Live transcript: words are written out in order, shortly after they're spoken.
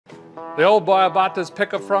The old boy I bought this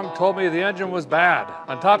pickup from told me the engine was bad.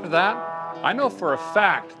 On top of that, I know for a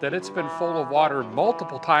fact that it's been full of water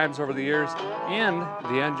multiple times over the years and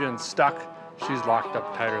the engine's stuck. She's locked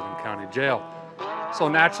up tighter than county jail. So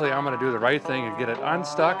naturally, I'm gonna do the right thing and get it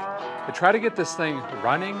unstuck and try to get this thing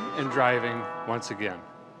running and driving once again.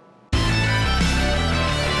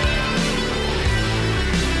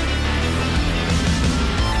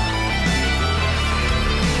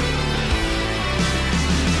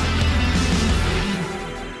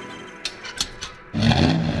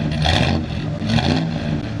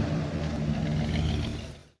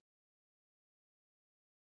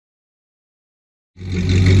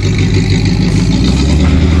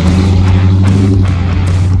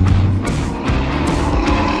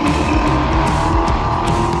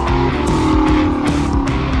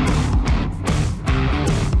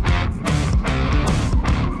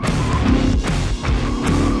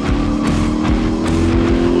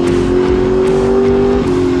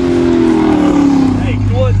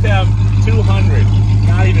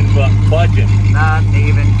 Not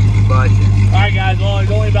even budging. Alright guys, well there's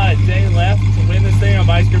only about a day left to win this thing on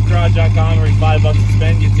vicescriptgarage.com, where it's $5 to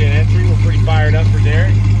spend, gets you an entry. We're pretty fired up for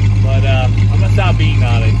Derek, but I'm gonna stop beating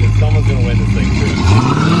on it because someone's gonna win this thing too.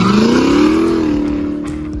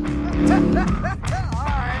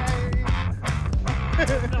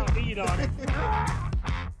 Not beat on it.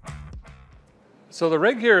 So the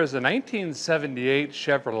rig here is a 1978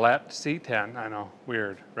 Chevrolet C10. I know,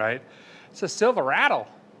 weird, right? It's a Silverado.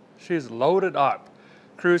 She's loaded up.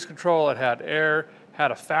 Cruise control, it had air,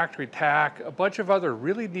 had a factory tack, a bunch of other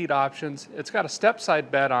really neat options. It's got a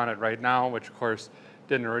step-side bed on it right now, which of course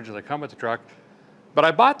didn't originally come with the truck. But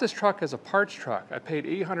I bought this truck as a parts truck. I paid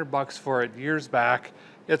 $800 for it years back.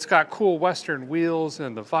 It's got cool Western wheels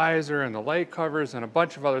and the visor and the light covers and a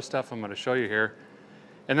bunch of other stuff I'm gonna show you here.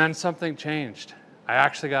 And then something changed. I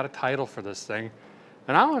actually got a title for this thing.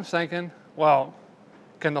 And now I'm thinking, well,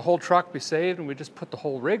 can the whole truck be saved and we just put the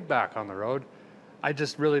whole rig back on the road? I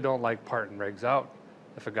just really don't like parting rigs out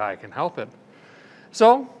if a guy can help it.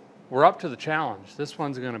 So we're up to the challenge. This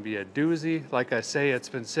one's gonna be a doozy. Like I say, it's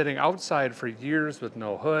been sitting outside for years with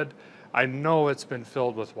no hood. I know it's been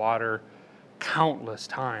filled with water countless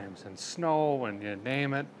times and snow and you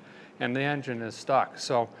name it, and the engine is stuck.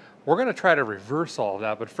 So we're gonna try to reverse all of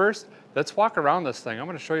that, but first, let's walk around this thing. I'm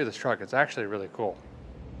gonna show you this truck. It's actually really cool.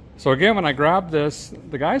 So again, when I grabbed this,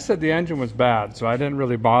 the guy said the engine was bad, so I didn't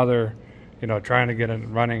really bother, trying to get it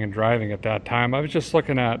running and driving at that time. I was just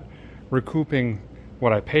looking at recouping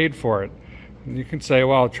what I paid for it. And you can say,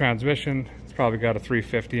 well, transmission, it's probably got a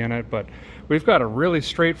 350 in it, but we've got a really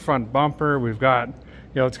straight front bumper. We've got,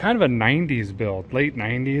 it's kind of a 90s build, late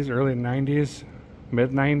 90s, early 90s,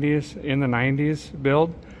 mid 90s, in the 90s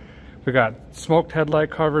build. We got smoked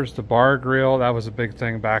headlight covers, the bar grill, that was a big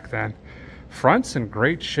thing back then. Front's in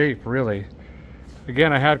great shape, really.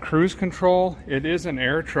 Again, I had cruise control. It is an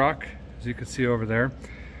air truck, as you can see over there.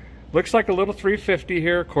 Looks like a little 350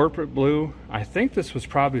 here, corporate blue. I think this was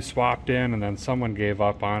probably swapped in and then someone gave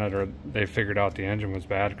up on it, or they figured out the engine was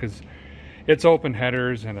bad, because it's open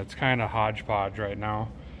headers and it's kind of hodgepodge right now.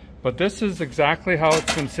 But this is exactly how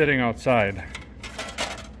it's been sitting outside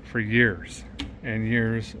for years and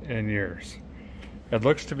years and years. It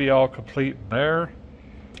looks to be all complete there,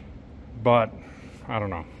 but I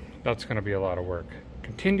don't know. That's going to be a lot of work.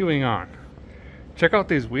 Continuing on, check out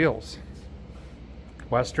these wheels.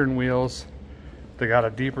 Western wheels. They got a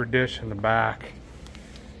deeper dish in the back.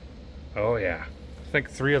 Oh yeah, I think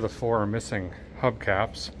 3 of the 4 are missing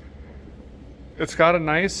hubcaps. It's got a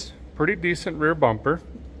nice, pretty decent rear bumper.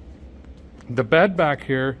 The bed back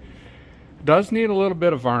here does need a little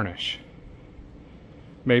bit of varnish.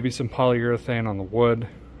 Maybe some polyurethane on the wood.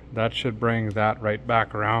 That should bring that right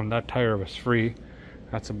back around. That tire was free.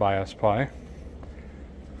 That's a bias ply.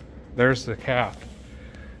 There's the cap.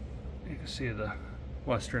 You can see the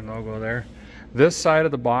Western logo there. This side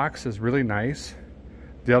of the box is really nice.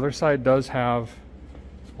 The other side does have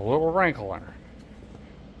a little wrinkle in her,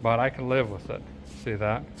 but I can live with it. See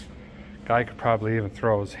that? Guy could probably even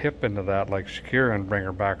throw his hip into that like Shakira and bring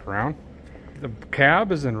her back around. The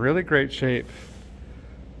cab is in really great shape.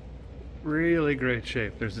 Really great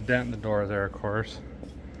shape. There's a dent in the door there, of course.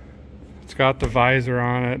 It's got the visor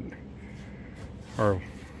on it, or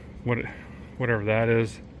whatever that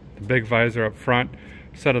is. The big visor up front,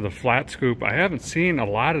 instead of the flat scoop. I haven't seen a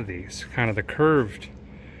lot of these, kind of the curved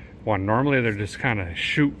one. Normally they're just kind of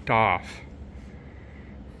shoot off.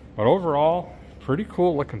 But overall, pretty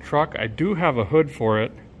cool looking truck. I do have a hood for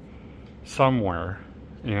it somewhere,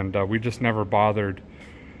 and we just never bothered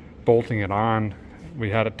bolting it on. We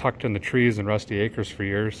had it tucked in the trees in Rusty Acres for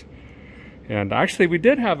years, And actually we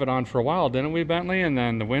did have it on for a while, didn't we, Bentley? And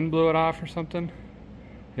then the wind blew it off or something.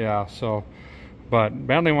 Yeah, so, but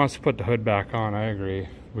Bentley wants to put the hood back on. I agree.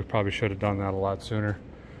 We probably should have done that a lot sooner.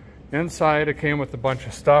 Inside it came with a bunch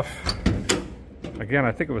of stuff. Again,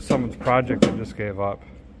 I think it was someone's project that just gave up.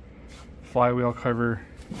 Flywheel cover.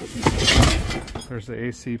 There's the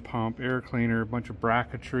AC pump, air cleaner, a bunch of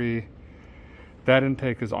bracketry. That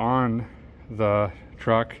intake is on the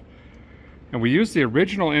truck. And we used the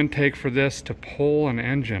original intake for this to pull an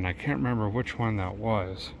engine. I can't remember which one that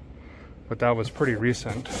was, but that was pretty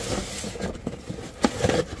recent.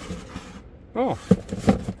 Oh,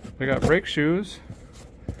 we got brake shoes,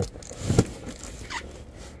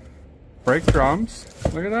 brake drums.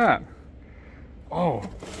 Look at that. Oh,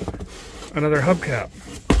 another hubcap.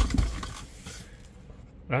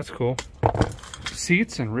 That's cool.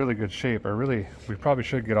 Seats in really good shape. We probably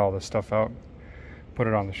should get all this stuff out, put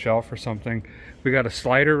it on the shelf or something. We got a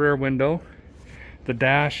slider rear window. The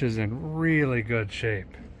dash is in really good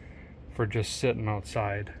shape for just sitting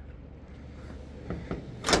outside.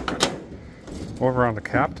 Over on the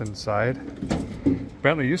captain's side,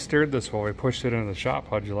 Bentley, you steered this while we pushed it into the shop.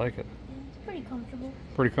 How'd you like it? It's pretty comfortable.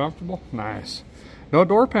 Pretty comfortable? Nice. No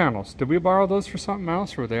door panels. Did we borrow those for something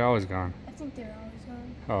else, or were they always gone? I think they're always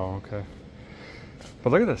gone. Oh, okay.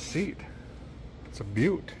 But look at this seat. It's a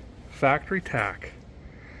beaut. Factory tack.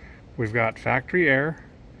 We've got factory air.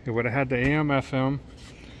 It would have had the AM, FM.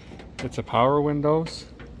 It's a power windows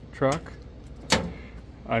truck.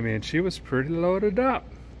 I mean, she was pretty loaded up.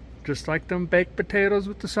 Just like them baked potatoes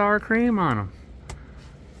with the sour cream on them.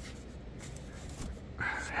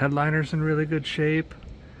 Headliner's in really good shape.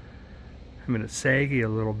 I mean, it's saggy a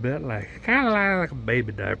little bit, kind of like a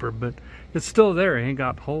baby diaper, but it's still there. It ain't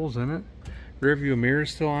got holes in it. Rear view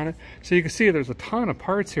mirror's still on it. So you can see there's a ton of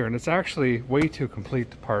parts here, and it's actually way too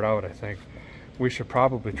complete to part out, I think. We should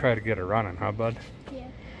probably try to get it running, huh, bud? Yeah.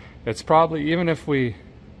 It's probably, even if we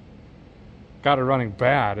got it running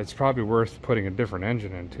bad, it's probably worth putting a different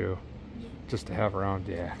engine into, just to have around.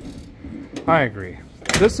 Yeah, I agree.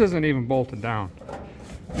 This isn't even bolted down.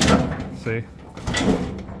 See?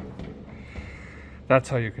 That's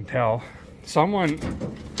how you can tell. Someone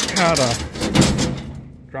had a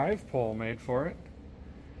drive pole made for it.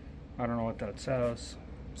 I don't know what that says.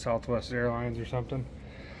 Southwest Airlines or something.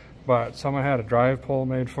 But someone had a drive pole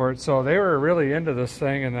made for it. So they were really into this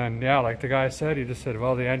thing, and then, yeah, like the guy said, he just said,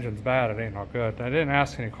 well, the engine's bad, it ain't no good. I didn't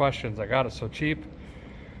ask any questions. I got it so cheap.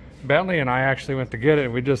 Bentley and I actually went to get it,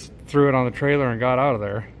 and we just threw it on the trailer and got out of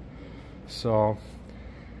there. So,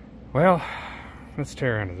 well, let's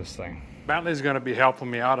tear into this thing. Bentley's going to be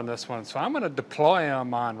helping me out on this one, so I'm going to deploy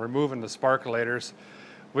him on removing the sparkulators.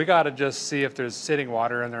 We got to just see if there's sitting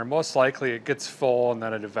water in there. Most likely it gets full and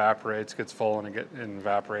then it evaporates, gets full and it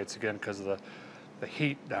evaporates again because of the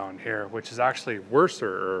heat down here, which is actually worse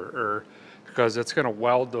because it's going to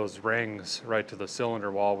weld those rings right to the cylinder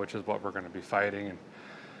wall, which is what we're going to be fighting. And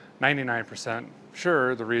 99%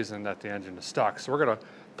 sure the reason that the engine is stuck. So we're going to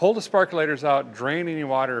pull the sparkulators out, drain any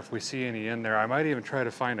water if we see any in there. I might even try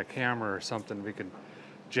to find a camera or something we can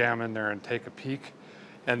jam in there and take a peek.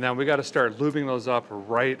 And then we got to start lubing those up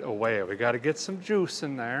right away. We got to get some juice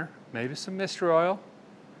in there, maybe some mystery oil.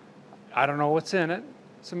 I don't know what's in it.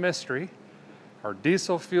 It's a mystery. Or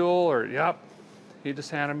diesel fuel, or yep. He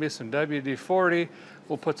just handed me some WD-40.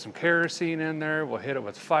 We'll put some kerosene in there. We'll hit it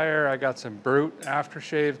with fire. I got some Brute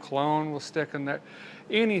aftershave cologne we'll stick in there.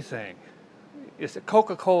 Anything. Is it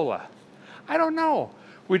Coca-Cola? I don't know.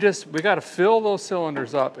 We got to fill those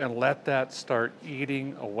cylinders up and let that start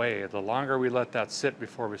eating away. The longer we let that sit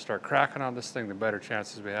before we start cracking on this thing, the better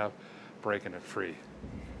chances we have breaking it free.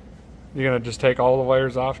 You gonna just take all the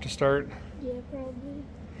wires off to start? Yeah, probably.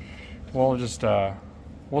 We'll just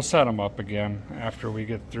we'll set them up again after we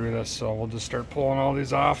get through this. So we'll just start pulling all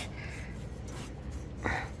these off.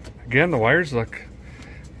 Again, the wires look,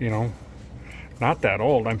 you know, not that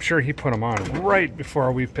old. I'm sure he put them on right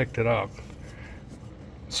before we picked it up.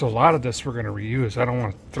 So a lot of this we're going to reuse. I don't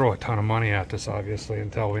want to throw a ton of money at this, obviously,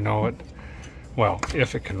 until we know it. Well,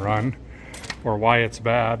 if it can run, or why it's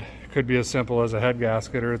bad. It could be as simple as a head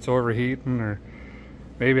gasket, or it's overheating, or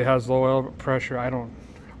maybe it has low oil pressure.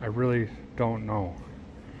 I really don't know.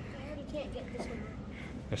 I already can't get this one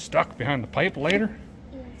out. It's stuck behind the pipe later?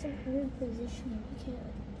 Yeah, it's in a weird position. You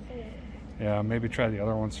can't pull it. Yeah, maybe try the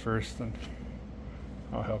other ones first, and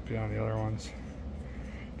I'll help you on the other ones.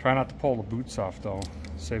 Try not to pull the boots off, though.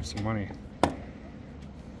 Save some money.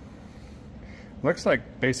 Looks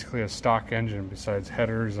like basically a stock engine besides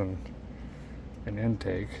headers and an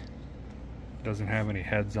intake. Doesn't have any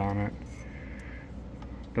heads on it.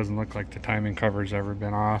 Doesn't look like the timing cover's ever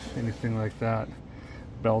been off, anything like that.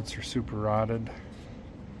 Belts are super rotted.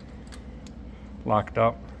 Locked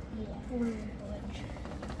up. Yeah, we're in the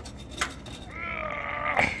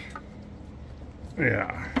village.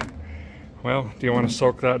 Yeah. Well, do you want to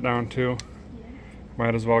soak that down too? Yeah.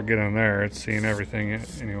 Might as well get in there. It's seeing everything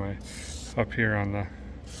anyway. Up here on the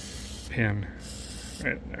pin.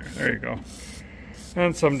 Right there. There you go.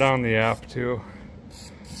 And some down the app too.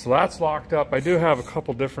 So that's locked up. I do have a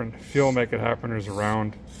couple different fuel make it happeners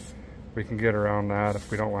around. We can get around that if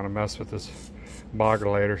we don't want to mess with this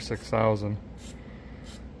Bogolator 6000.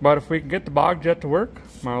 But if we can get the Bog Jet to work,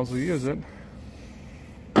 might as well use it.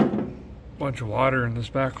 Bunch of water in this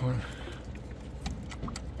back one.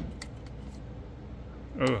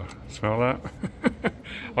 Ugh, smell that?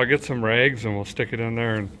 I'll get some rags and we'll stick it in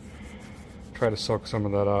there and try to soak some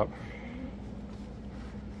of that up.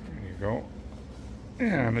 There you go.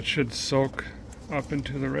 And it should soak up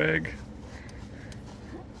into the rag.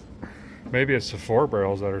 Maybe it's the 4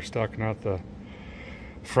 barrels that are stuck, not the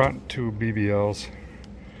front 2 BBLs.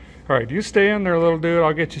 Alright, you stay in there, little dude.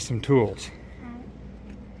 I'll get you some tools.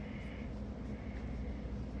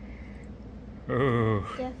 Ooh.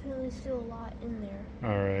 Definitely still a lot in there.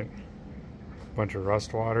 Alright. Bunch of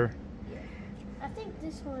rust water. Yeah. I think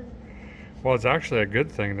this one. Well, it's actually a good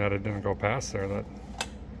thing that it didn't go past there. That.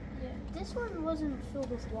 Yeah, this one wasn't filled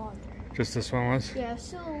with water. Just this one was? Yeah, it's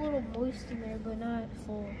still a little moist in there, but not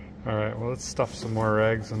full. Alright, well, let's stuff some more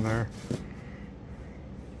rags in there.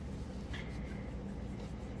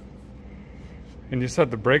 And you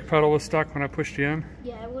said the brake pedal was stuck when I pushed you in?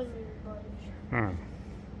 Yeah, it wouldn't even budge. Oh,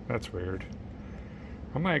 that's weird.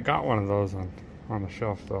 I might have got one of those on the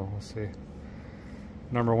shelf though. We'll see.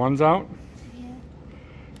 Number 1's out? Yeah.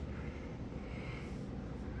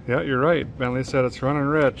 Yeah, you're right. Bentley said it's running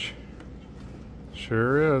rich.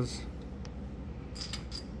 Sure is.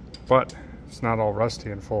 But it's not all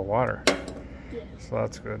rusty and full of water. Yeah. So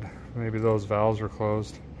that's good. Maybe those valves were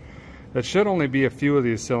closed. It should only be a few of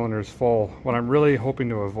these cylinders full. What I'm really hoping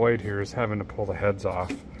to avoid here is having to pull the heads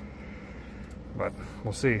off. But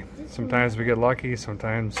we'll see. Sometimes we get lucky,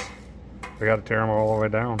 sometimes we got to tear them all the way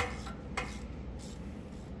down.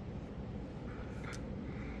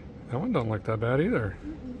 That one don't look that bad either.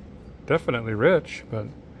 Definitely rich, but...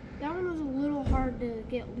 That one was a little hard to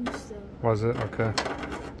get loose though. Was it? Okay.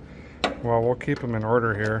 Well, we'll keep them in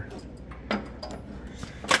order here.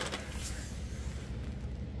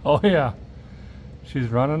 Oh yeah, she's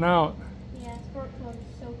running out. Yeah, spark plug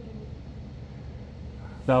is soaking.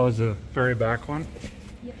 That was the very back one?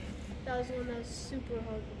 Yep. That was the one that was super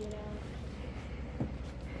hard to get out.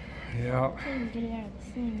 Yeah. I couldn't get it out of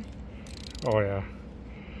the thing. Oh yeah.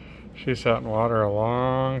 She sat in water a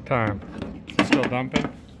long time. Still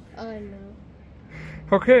dumping? Oh no.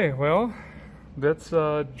 Okay, well, let's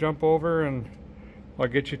jump over and I'll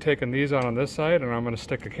get you taking these on this side, and I'm going to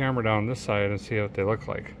stick a camera down this side and see what they look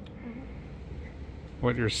like.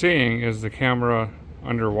 What you're seeing is the camera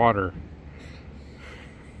underwater.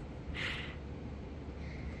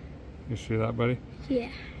 You see that, buddy? Yeah.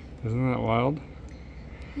 Isn't that wild?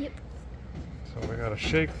 Yep. So we got to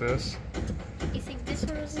shake this. You think this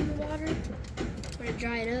one was in the water? Or to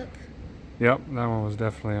dry it up? Yep, that one was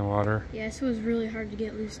definitely in water. Yeah, this was really hard to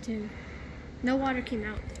get loose too. No water came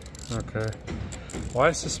out. Okay. Well,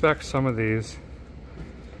 I suspect some of these,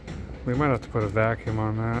 we might have to put a vacuum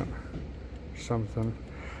on that or something.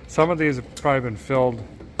 Some of these have probably been filled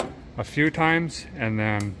a few times and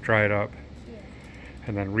then dried up. Yeah.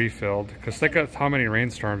 And then refilled. Because think of how many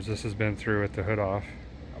rainstorms this has been through with the hood off.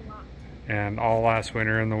 A lot. And all last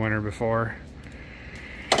winter and the winter before.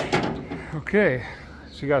 Okay,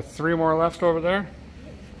 so you got 3 more left over there.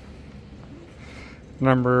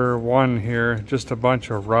 Number 1 here, just a bunch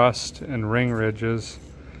of rust and ring ridges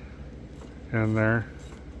in there.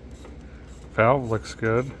 Valve looks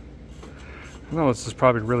good. I know this is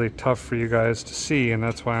probably really tough for you guys to see, and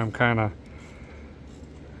that's why I'm kind of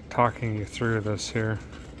talking you through this here.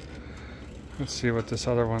 Let's see what this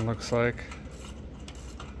other one looks like.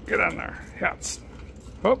 Get in there. Yeah, it's,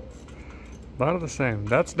 oh, a lot of the same.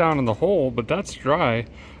 That's down in the hole, but that's dry.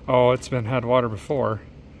 Oh, it's been had water before.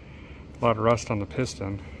 A lot of rust on the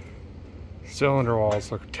piston. Cylinder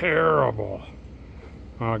walls look terrible.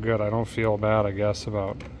 Oh good, I don't feel bad, I guess,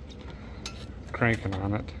 about cranking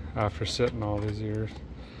on it after sitting all these years.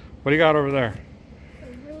 What do you got over there? A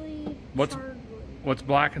really What's hard one. What's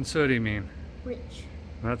black and sooty mean? Rich.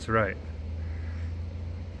 That's right.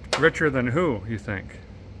 Richer than who, you think?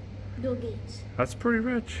 Bill Gates. That's pretty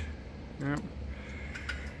rich. Yeah.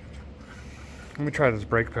 Let me try this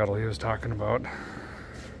brake pedal he was talking about.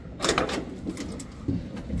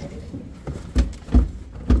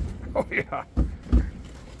 Oh yeah.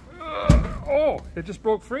 Oh, it just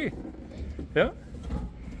broke free. Yeah.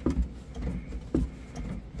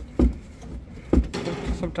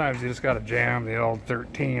 Sometimes you just got to jam the old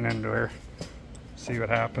 13 into her, see what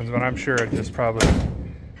happens, but I'm sure it just probably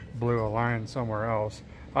blew a line somewhere else.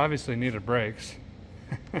 Obviously needed brakes.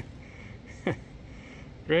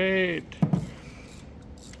 Great.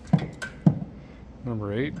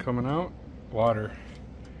 Number 8 coming out. Water.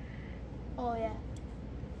 Oh yeah.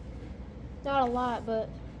 Not a lot, but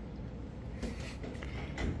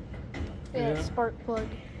Yeah. spark plug.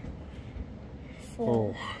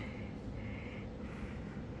 Full. Oh.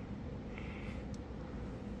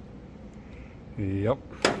 Yep.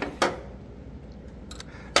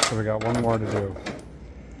 So we got one more to do.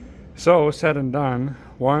 So said and done.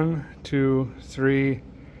 1, 2, 3,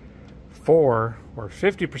 4, or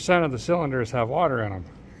 50% of the cylinders have water in them.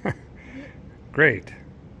 Great.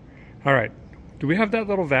 All right. Do we have that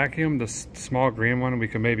little vacuum, the small green one, we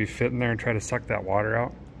can maybe fit in there and try to suck that water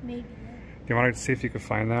out? Maybe. Do you want to see if you could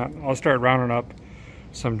find that? I'll start rounding up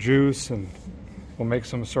some juice and we'll make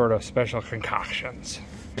some sort of special concoctions.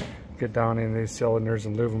 Get down in these cylinders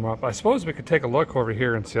and lube them up. I suppose we could take a look over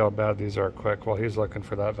here and see how bad these are quick while he's looking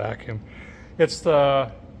for that vacuum. It's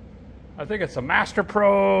the, I think it's a Master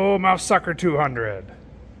Pro Mouse Sucker 200.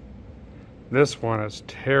 This one is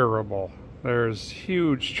terrible. There's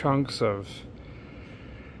huge chunks of,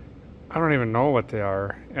 I don't even know what they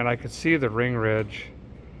are. And I could see the ring ridge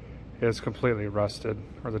is completely rusted,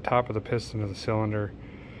 or the top of the piston of the cylinder.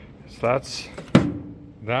 So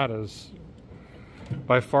that is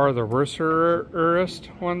by far the worst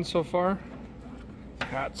one so far.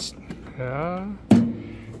 That's, yeah.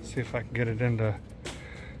 See if I can get it into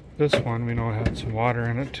this one. We know it had some water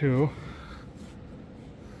in it too.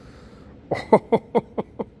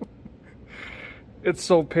 It's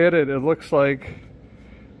so pitted, it looks like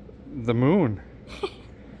the moon.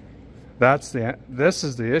 This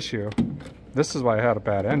is the issue. This is why I had a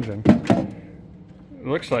bad engine. It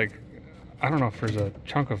looks like, I don't know if there's a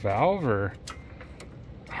chunk of valve or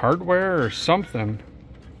hardware or something.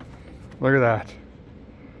 Look at that.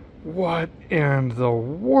 What in the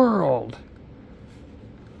world?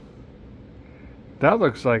 That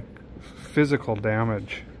looks like physical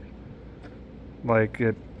damage. Like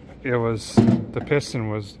it was, the piston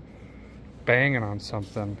was banging on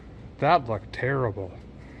something. That looked terrible.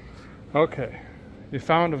 Okay, you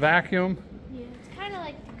found a vacuum? Yeah, it's kind of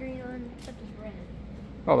like the green one, except it's red.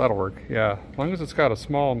 Oh, that'll work, yeah. As long as it's got a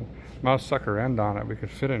small mouse sucker end on it, we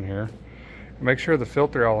could fit in here. Make sure the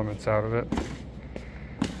filter element's out of it.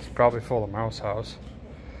 It's probably full of mouse house.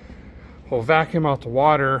 We'll vacuum out the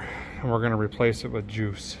water, and we're gonna replace it with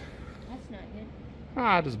juice. That's not good.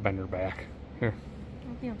 Ah, just bend her back. Here. I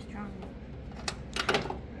don't think I'm strong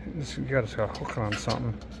enough. You gotta just hook on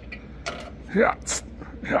something. Yeah.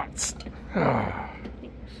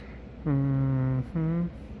 Mm-hmm.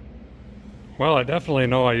 Well, I definitely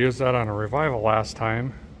know I used that on a revival last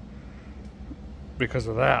time because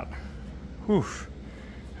of that. Whew.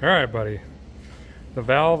 All right, buddy. The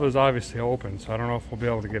valve is obviously open, so I don't know if we'll be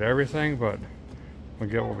able to get everything, but we'll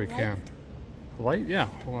get what we can. Light? Yeah.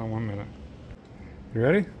 Hold on 1 minute. You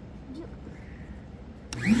ready?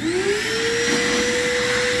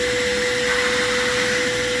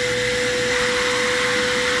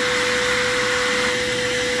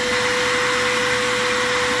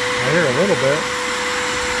 I hear a little bit.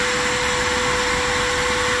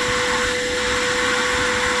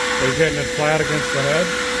 Are you getting it flat against the head?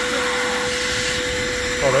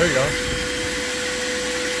 Oh, there you go.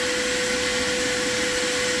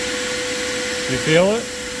 You feel it?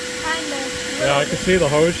 Kinda. Yeah, I can see the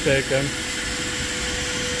hose shaking.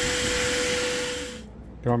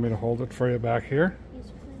 Do you want me to hold it for you back here?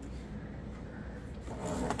 Yes,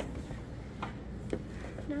 please.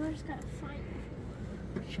 Now I just gotta find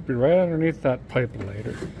it. Should be right underneath that pipe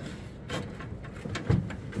later.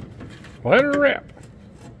 Let her rip.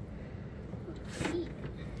 Feet.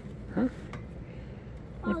 Huh?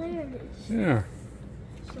 Oh, there it is. Yeah,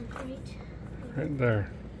 So great. right there.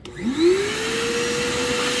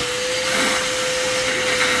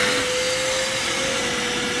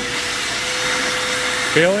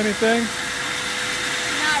 Feel anything?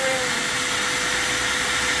 Not really.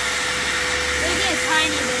 Maybe a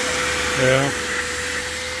tiny bit. Yeah.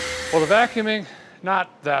 Well, the vacuuming,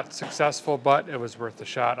 not that successful, but it was worth the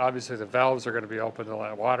shot. Obviously, the valves are going to be open to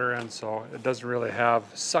let water in, so it doesn't really have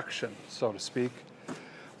suction, so to speak.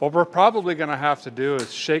 What we're probably going to have to do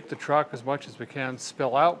is shake the truck as much as we can,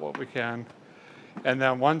 spill out what we can, and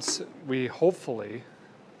then once we hopefully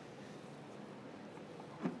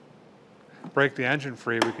break the engine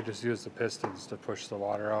free, we could just use the pistons to push the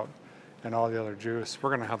water out. and all the other juice.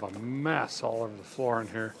 We're gonna have a mess all over the floor in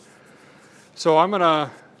here. So I'm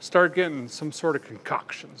gonna start getting some sort of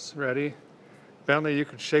concoctions ready. Bentley, you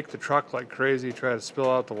could shake the truck like crazy, try to spill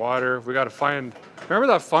out the water. We gotta find, remember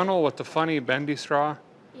that funnel with the funny bendy straw?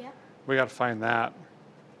 Yeah. We gotta find that,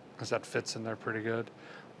 because that fits in there pretty good.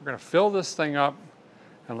 We're gonna fill this thing up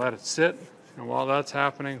and let it sit, and while that's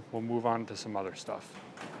happening, we'll move on to some other stuff.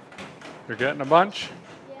 You're getting a bunch?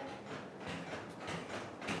 Yeah.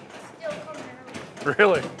 Still coming out.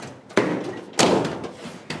 Really?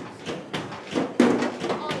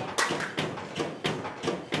 Oh, yeah.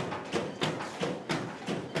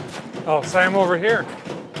 Oh, same over here.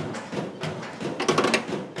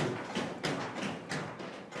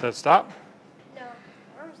 Did it stop? No,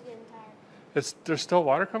 my arm's getting tired. There's still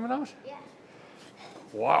water coming out? Yeah.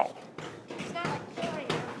 Wow. It's not like pouring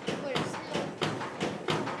out, but it's still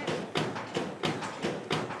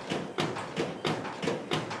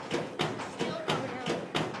coming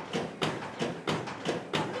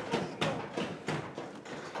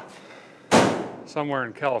out. Somewhere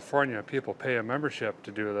in California, people pay a membership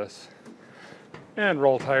to do this and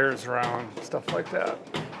roll tires around, stuff like that.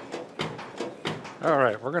 All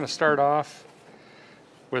right, we're gonna start off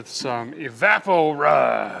with some Evapor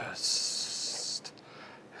Rust.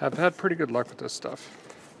 I've had pretty good luck with this stuff.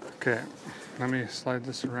 Okay, let me slide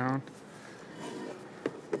this around.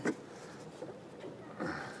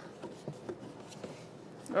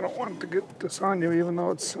 I don't want to get this on you, even though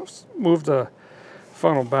it's moved the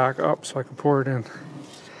funnel back up so I can pour it in.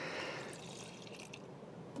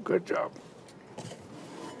 Good job.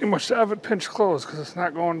 You must have it pinched closed because it's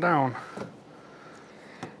not going down.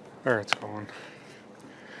 There it's going.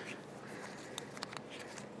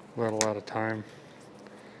 Little at a time.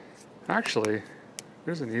 Actually,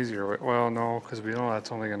 there's an easier way. Well, no, because we know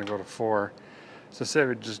that's only going to go to 4. So say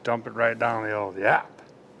we just dump it right down the old app.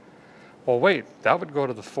 Well, wait, that would go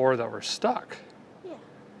to the 4 that were stuck. Yeah,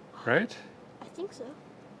 Right? I think so.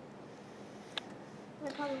 I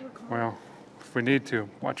probably recall. Well, if we need to,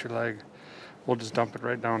 watch your leg. We'll just dump it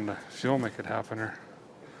right down to fuel, make it happen. Or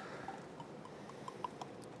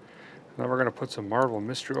then we're going to put some Marvel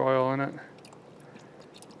Mystery Oil in it.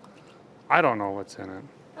 I don't know what's in it.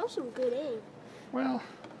 That was some good aim. Well,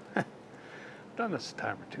 I've done this a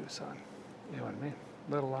time or two, son. You know what I mean?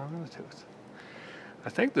 A little long in the tooth. I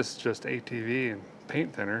think this is just ATV and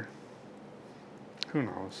paint thinner. Who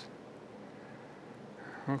knows?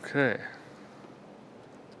 Okay.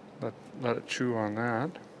 Let it chew on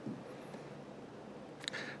that.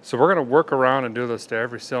 So we're going to work around and do this to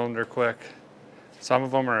every cylinder quick. Some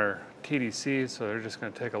of them are TDC, so they're just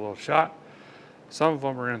going to take a little shot. Some of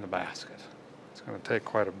them are in the basket. It's going to take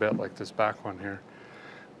quite a bit, like this back one here.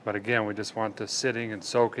 But again, we just want this sitting and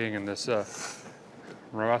soaking, and this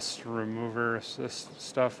rust remover, this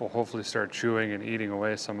stuff will hopefully start chewing and eating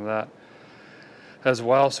away some of that as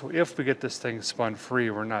well. So if we get this thing spun free,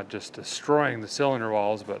 we're not just destroying the cylinder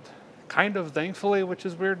walls, but kind of thankfully, which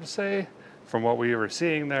is weird to say, from what we were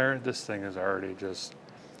seeing there, this thing is already just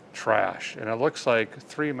trash. And it looks like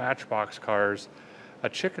 3 Matchbox cars, a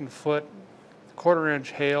chicken foot,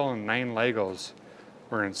 1/4-inch hail, and 9 Legos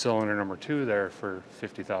were in cylinder number 2 there for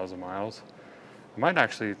 50,000 miles. I might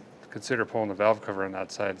actually consider pulling the valve cover on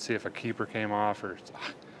that side and see if a keeper came off or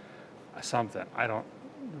something. I don't,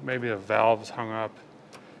 maybe the valves hung up.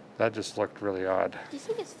 That just looked really odd. Do you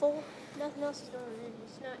think it's full? Nothing else is going in.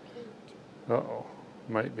 It's not caged. Uh-oh,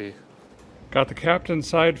 might be. Got the captain's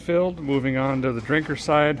side filled, moving on to the drinker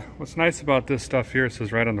side. What's nice about this stuff here, it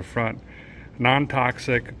says right on the front,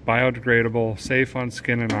 non-toxic, biodegradable, safe on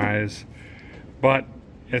skin and eyes, but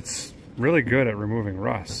it's really good at removing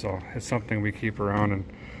rust, so it's something we keep around, and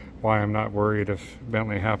why I'm not worried if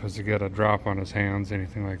Bentley happens to get a drop on his hands,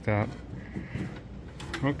 anything like that.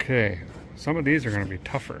 Okay, some of these are going to be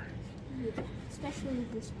tougher. Yeah, especially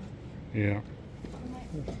this one. Yeah.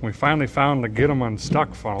 We finally found the get 'em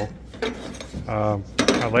unstuck funnel.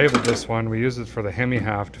 I labeled this one. We use it for the Hemi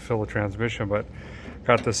half to fill the transmission, but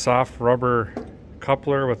got this soft rubber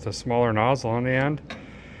coupler with a smaller nozzle on the end.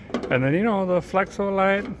 And then, you know, the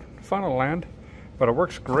Flexolite funnel end. But it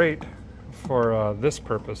works great for this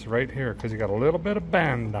purpose right here, because you got a little bit of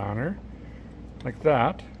bend on her, like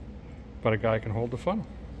that, but a guy can hold the funnel.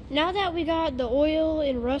 Now that we got the oil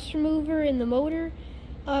and rust remover in the motor,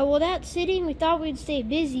 well, that's sitting, we thought we'd stay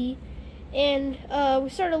busy, and we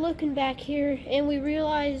started looking back here, and we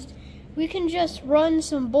realized we can just run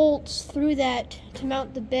some bolts through that to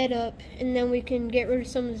mount the bed up, and then we can get rid of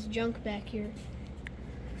some of this junk back here.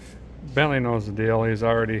 Bentley knows the deal. He's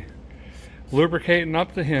already lubricating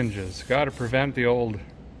up the hinges. Got to prevent the old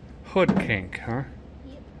hood kink, huh?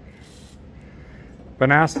 Yep.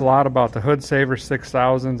 Been asked a lot about the Hood Saver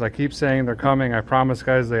 6000s. I keep saying they're coming. I promise,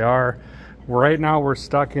 guys, they are. Right now we're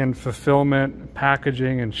stuck in fulfillment,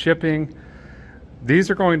 packaging, and shipping. These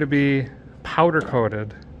are going to be powder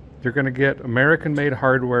coated. You're going to get American-made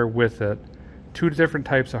hardware with it. 2 different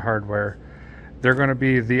types of hardware. They're going to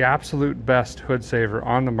be the absolute best hood saver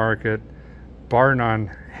on the market, bar none,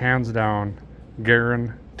 hands down,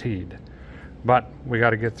 guaranteed. But we got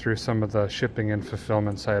to get through some of the shipping and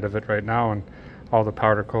fulfillment side of it right now, and all the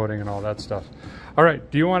powder coating and all that stuff. All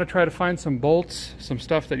right, do you want to try to find some bolts, some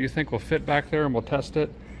stuff that you think will fit back there, and we'll test it,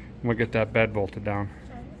 and we'll get that bed bolted down.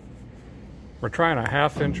 We're trying a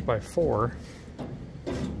 1/2 inch by 4.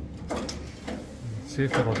 See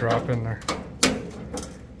if it'll drop in there.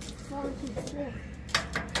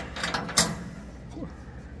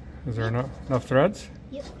 Is there enough threads?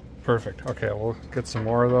 Yep. Perfect. Okay, we'll get some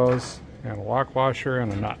more of those, and a lock washer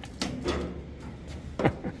and a nut.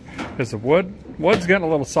 Is the wood's getting a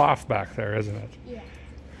little soft back there, isn't it? Yeah.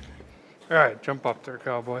 All right, jump up there,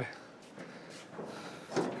 cowboy.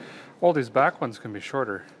 All these back ones can be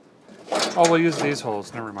shorter. Oh, we'll use these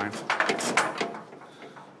holes. Never mind.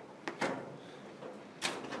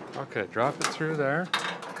 Okay, drop it through there.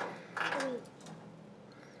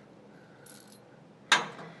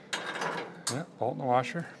 Yeah, bolt in the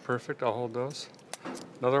washer. Perfect, I'll hold those.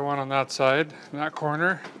 Another one on that side, in that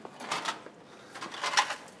corner.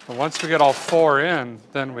 And once we get all 4 in,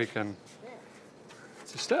 then we can,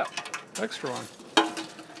 it's a step, extra one.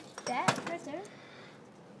 That right there?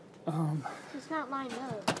 It's not lined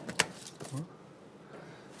up.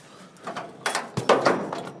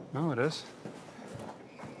 No, it is.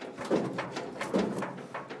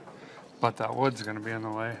 But that wood's gonna be in the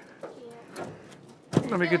way. Yeah.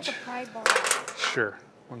 Let me get you. Pride bar. Sure,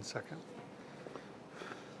 1 second.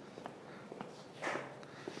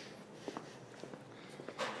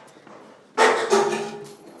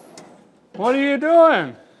 What are you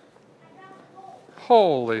doing?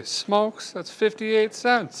 Holy smokes, that's 58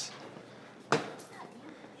 cents.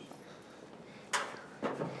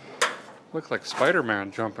 Looked like Spider-Man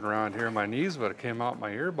jumping around here. My knees would have came out my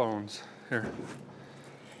ear bones. Here.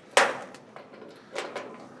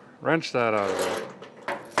 Wrench that out of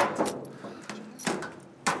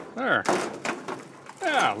there. There.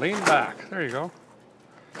 Yeah, lean back. There you go.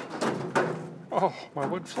 Oh, my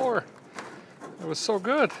wood floor. It was so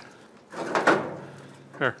good.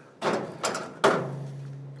 Here.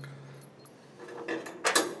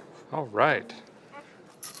 All right.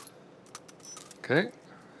 Okay.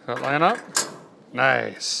 Does that line up?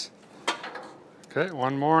 Nice. Okay,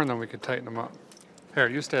 one more and then we can tighten them up. Here,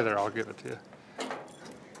 you stay there. I'll give it to you.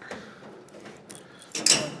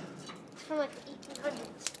 It's from like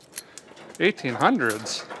the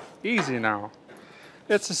 1800s. 1800s? Easy now.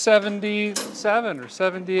 It's a 77 or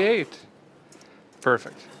 78.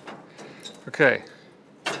 Perfect. Okay.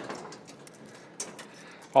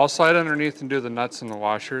 I'll slide underneath and do the nuts and the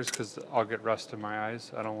washers because I'll get rust in my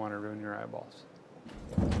eyes. I don't want to ruin your eyeballs.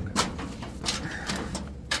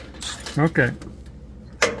 Okay.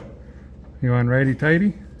 You on righty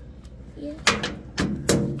tighty? Yeah.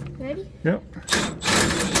 Ready? Yep.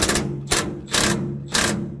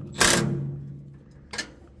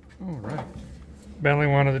 All right. Bentley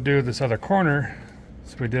wanted to do this other corner,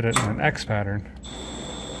 so we did it in an X pattern.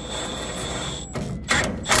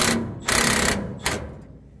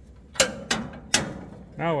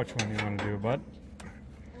 Now which one do you want to do, bud?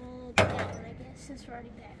 That one, I guess, since we're already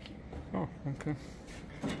back here. Oh, okay.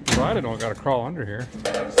 Glad I don't got to crawl under here.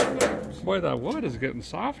 Boy, that wood is getting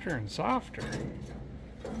softer and softer.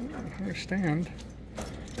 I don't understand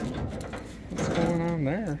what's going on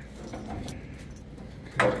there.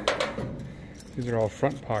 Okay. These are all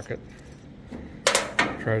front pocket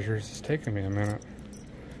treasures. It's taking me a minute.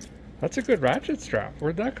 That's a good ratchet strap.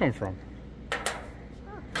 Where'd that come from?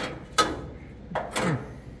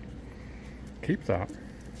 Keep that.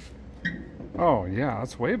 Oh yeah,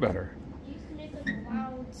 that's way better. You used to make like a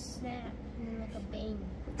loud snap and then like a bang.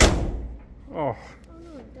 Oh. Oh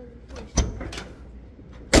no, it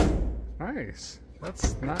doesn't. Nice.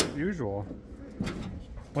 That's not usual.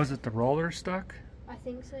 Was it the roller stuck? I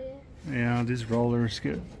think so, yeah. Yeah, these rollers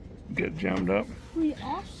get jammed up. We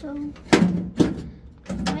also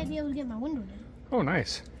might be able to get my window down. Oh,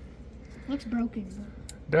 nice. Looks broken.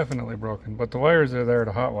 Definitely broken, but the wires are there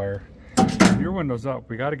to hot wire. Your window's up.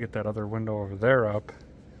 We got to get that other window over there up,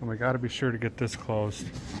 and we got to be sure to get this closed.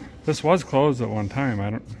 This was closed at one time.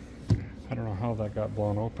 I don't know how that got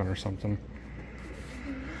blown open or something.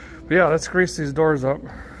 But yeah, let's grease these doors up.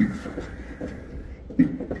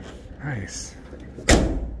 Nice.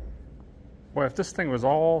 Boy, if this thing was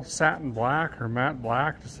all satin black or matte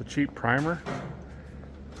black, just a cheap primer,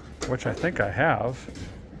 which I think I have.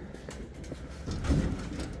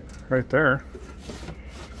 Right there.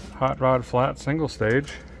 Hot rod flat single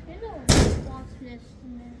stage. There's a wasp nest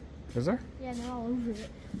in there. Is there? Yeah, they're all over it.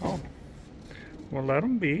 Oh. Well, let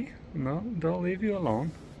them be. No, don't leave you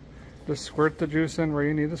alone. Just squirt the juice in where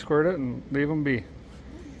you need to squirt it and leave them be.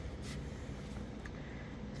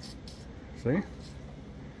 See?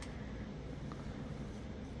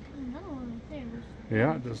 Another one right there.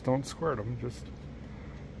 Yeah, just don't squirt them. Just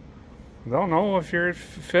they'll know if you're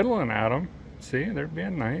fiddling at them. See, they're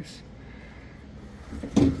being nice.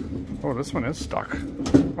 Oh, this one is stuck.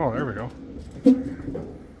 Oh, there we go.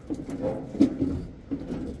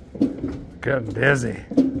 Getting dizzy.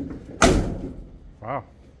 Wow.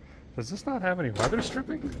 Does this not have any weather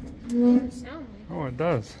stripping? It sounds like Oh, it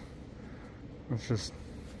does. It's just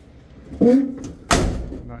I'm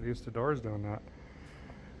not used to doors doing that.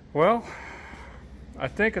 Well, I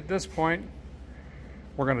think at this point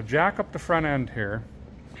we're going to jack up the front end here,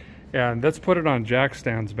 and let's put it on jack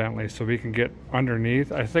stands, Bentley, so we can get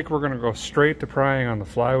underneath. I think we're going to go straight to prying on the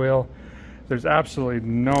flywheel. There's absolutely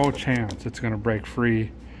no chance it's going to break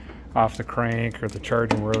free off the crank or the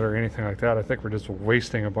charging wheel or anything like that. I think we're just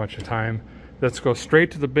wasting a bunch of time. Let's go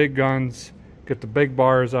straight to the big guns, get the big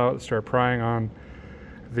bars out, start prying on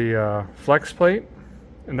the flex plate,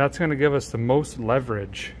 and that's going to give us the most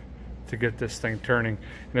leverage to get this thing turning.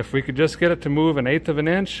 And if we could just get it to move 1/8 of an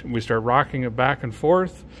inch, and we start rocking it back and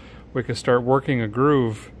forth, we could start working a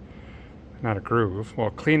groove, not a groove, well,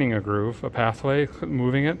 cleaning a groove, a pathway,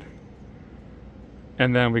 moving it,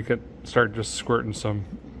 and then we could start just squirting some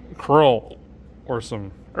curl or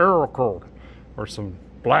some arrow cold or some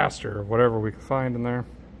blaster or whatever we can find in there.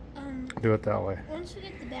 Do it that way. once we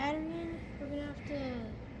get the battery in, we're gonna have to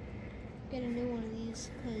get a new one of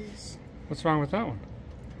these because What's wrong with that one?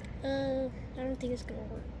 I don't think it's gonna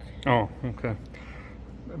work. Oh, okay.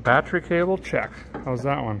 Battery cable, check. How's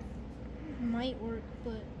that one? It might work,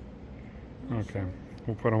 but I'm not Okay, sure.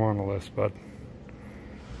 we'll put them on the list, bud.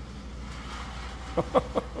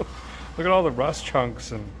 Look at all the rust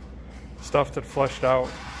chunks and stuff that flushed out.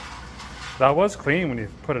 That was clean when you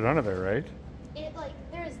put it under there, right? It like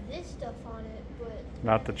there's this stuff on it, but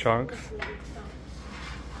Not the chunks. mostly good stuff.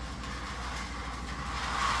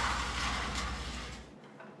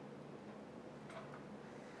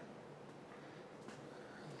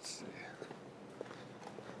 Let's see.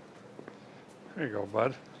 There you go,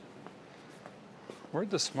 bud. Where'd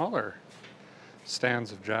the smaller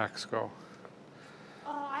stands of jacks go?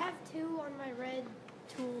 I have two on my red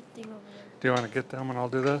tool thing over there. Do you want to get them and I'll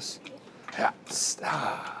do this?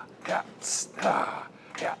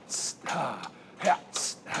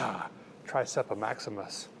 Tricep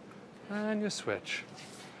maximus. And you switch.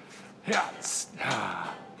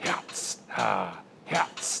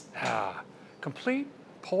 Complete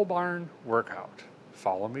pole barn workout.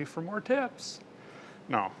 Follow me for more tips.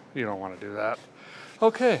 No, you don't want to do that.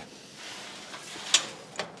 Okay.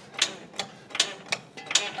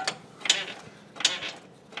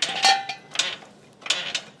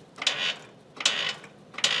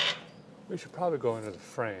 We should probably go into the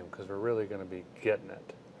frame because we're really going to be getting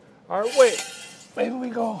it. All right, wait. Maybe we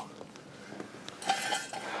go.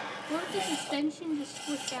 Won't the suspension just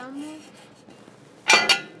switch down more?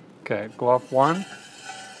 Okay, go up one.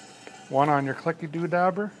 One on your clicky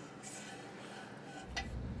doodabber.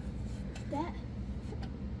 That.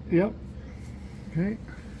 Yep. Okay.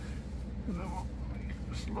 And then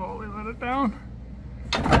we'll slowly let it down.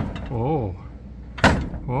 Whoa.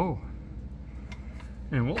 Whoa.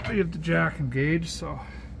 And we'll leave the jack engaged so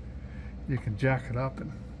you can jack it up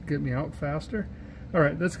and get me out faster. All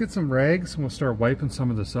right, let's get some rags and we'll start wiping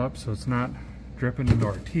some of this up so it's not dripping into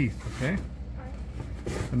our teeth, okay?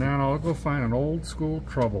 And then I'll go find an old school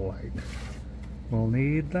trouble light. We'll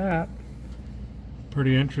need that.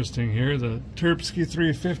 Pretty interesting here. The Terpsky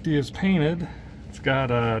 350 is painted. It's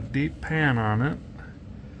got a deep pan on it.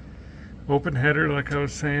 Open header, like I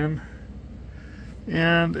was saying.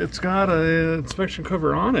 And it's got an inspection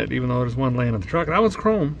cover on it, even though there's one laying in the truck. That one's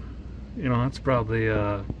chrome. You know, that's probably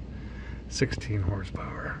 16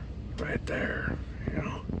 horsepower right there, you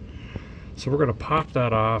know. So we're going to pop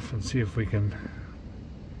that off and see if we can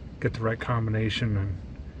get the right combination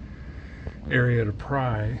and area to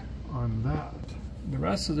pry on that. The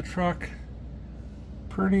rest of the truck,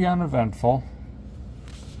 pretty uneventful.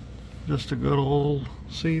 Just a good old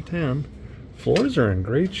C10. Floors are in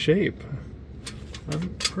great shape.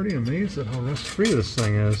 I'm pretty amazed at how rust-free this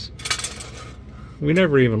thing is. We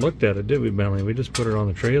never even looked at it, did we, Bentley? We just put it on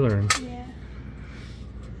the trailer. And, Yeah.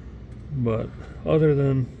 but other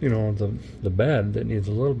than, you know, the bed that needs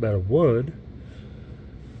a little bit of wood,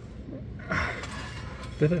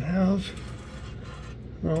 Did it have?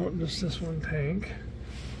 No, just this one tank.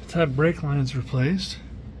 It's had brake lines replaced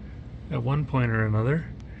at one point or another.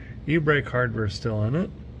 E-brake hardware is still in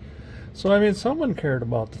it. So I mean, someone cared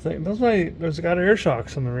about the thing. That's why there's got air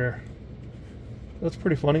shocks in the rear. That's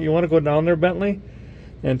pretty funny. You want to go down there, Bentley,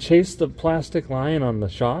 and chase the plastic line on the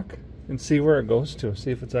shock and see where it goes to.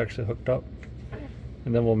 See if it's actually hooked up.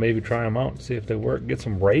 And then we'll maybe try them out and see if they work. Get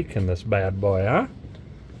some rake in this bad boy, huh?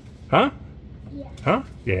 Huh? Yeah. Huh?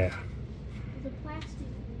 Yeah. The plastic,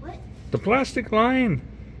 what? The plastic line.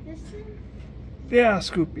 This thing? Yeah,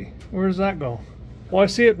 Scoopy. Where does that go? Well, I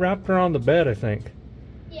see it wrapped around the bed, I think.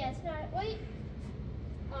 Yeah, it's not, wait.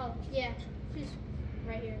 Oh, yeah, just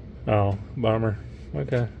right here. Oh, bummer.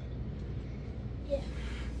 Okay. Yeah.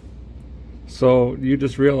 So, you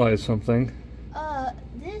just realized something.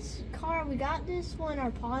 This car, we got this when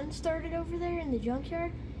our pond started over there in the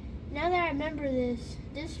junkyard. Now that I remember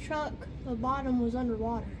this truck, the bottom was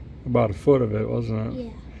underwater. About a foot of it, wasn't it?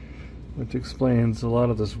 Yeah. Which explains a lot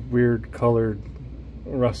of this weird colored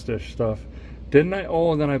rustish stuff. Didn't I?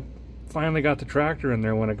 Oh, and then I finally got the tractor in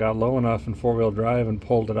there when it got low enough in four-wheel drive and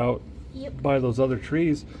pulled it out by those other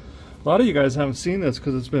trees. A lot of you guys haven't seen this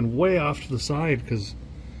because it's been way off to the side because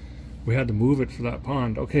we had to move it for that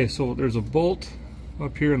pond. Okay, so there's a bolt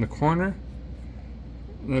up here in the corner.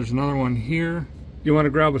 There's another one here. You want to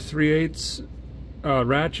grab a 3/8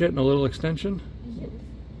 ratchet and a little extension? Yeah.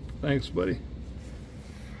 Thanks, buddy.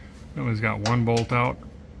 Emily's got one bolt out,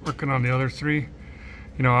 working on the other three.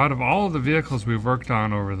 You know, out of all of the vehicles we've worked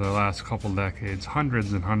on over the last couple decades,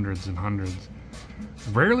 hundreds and hundreds and hundreds,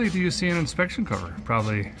 rarely do you see an inspection cover.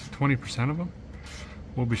 Probably 20% of them.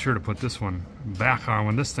 We'll be sure to put this one back on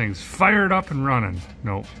when this thing's fired up and running.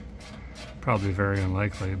 Nope. Probably very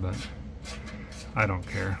unlikely, but I don't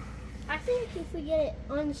care. I think if we get it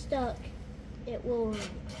unstuck, it will run.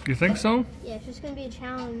 You think so? Yeah, it's just going to be a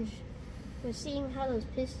challenge with seeing how those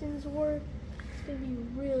pistons work. It's going to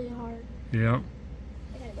be really hard. Yeah.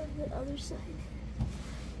 I got to go to the other side.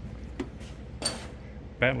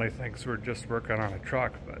 Bentley thinks we're just working on a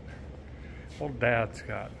truck, but old Dad's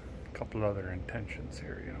got a couple other intentions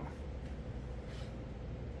here, you know.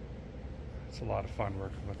 It's a lot of fun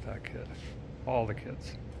working with that kid. All the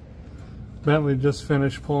kids. Bentley just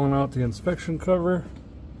finished pulling out the inspection cover.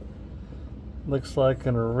 Looks like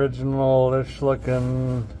an original-ish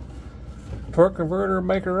looking torque converter,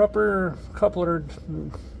 maker-upper, coupler,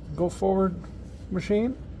 go-forward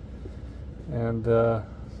machine. And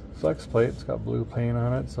flex plate, it's got blue paint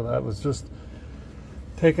on it, so that was just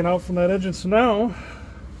taken out from that engine. So now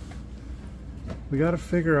we got to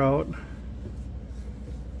figure out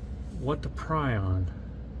what to pry on.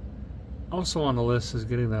 Also on the list is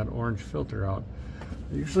getting that orange filter out.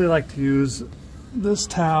 I usually like to use this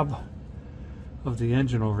tab of the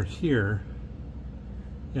engine over here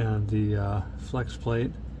and the flex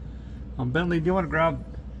plate. Bentley, do you want to grab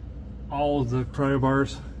all of the pry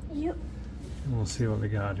bars? Yep. And we'll see what we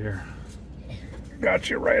got here. Got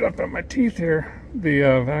you right up at my teeth here.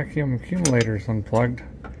 The vacuum accumulator is unplugged.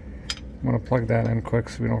 I'm going to plug that in quick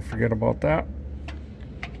so we don't forget about that.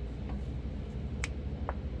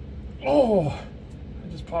 Oh, I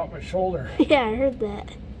just popped my shoulder. Yeah, I heard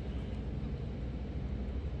that.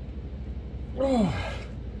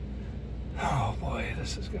 Oh boy,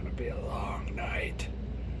 this is going to be a long night.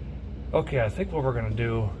 Okay, I think what we're going to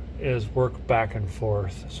do is work back and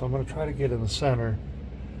forth. So I'm going to try to get in the center,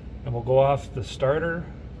 and we'll go off the starter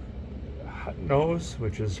nose,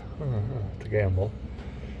 which is to gamble,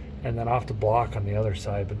 and then off the block on the other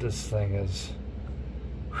side. But this thing is,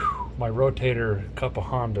 my rotator cup of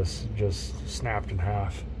Hondas just snapped in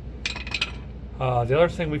half. The other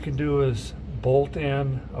thing we can do is bolt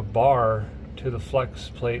in a bar to the flex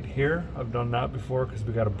plate here. I've done that before because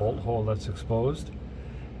we got a bolt hole that's exposed,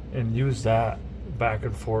 and use that back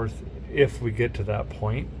and forth if we get to that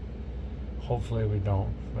point. Hopefully we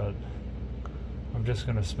don't, but I'm just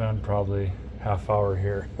going to spend probably half hour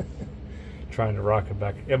here trying to rock it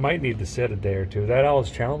back. It might need to sit a day or two. That Alice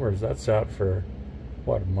Chalmers, that sat for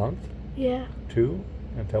what, a month? Yeah. 2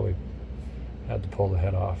 until we had to pull the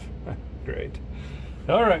head off. Great.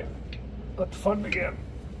 All right, let the fun begin.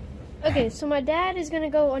 Okay, so my dad is going to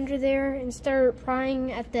go under there and start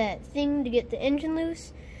prying at that thing to get the engine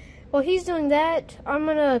loose. While he's doing that, I'm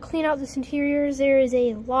going to clean out this interior. There is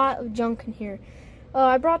a lot of junk in here.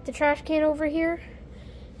 I brought the trash can over here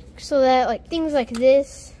so that like things like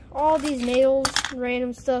this, all these nails,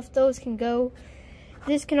 random stuff, those can go.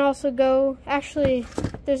 This can also go. Actually,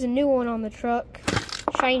 there's a new one on the truck,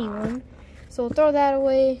 shiny one. So we'll throw that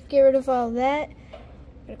away, get rid of all that.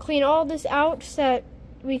 I'm going to clean all this out so that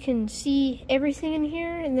we can see everything in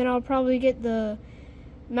here, and then I'll probably get the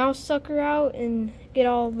mouse sucker out and get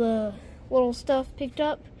all the little stuff picked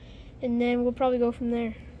up, and then we'll probably go from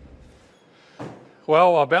there.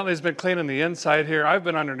 Well, while Bentley's been cleaning the inside here, I've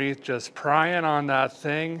been underneath just prying on that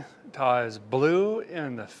thing till I was blue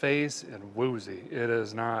in the face and woozy. It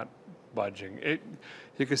is not budging.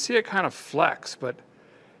 You can see it kind of flex, but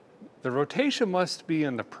the rotation must be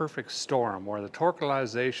in the perfect storm where the torque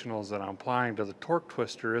realizationals that I'm applying to the torque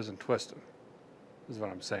twister isn't twisting, is what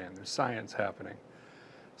I'm saying. There's science happening.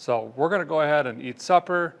 So we're gonna go ahead and eat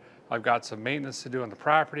supper. I've got some maintenance to do on the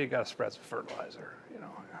property. Got to spread some fertilizer, you know,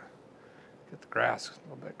 get the grass a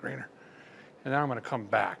little bit greener. And then I'm gonna come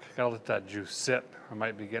back. Gotta let that juice sit. I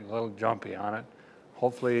might be getting a little jumpy on it.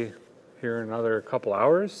 Hopefully here in another couple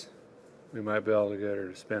hours, we might be able to get her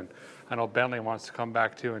to spin. I know Bentley wants to come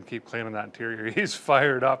back too and keep cleaning that interior. He's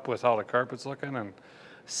fired up with how the carpet's looking, and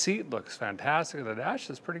seat looks fantastic. The dash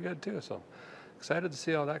is pretty good too, so excited to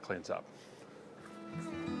see how that cleans up.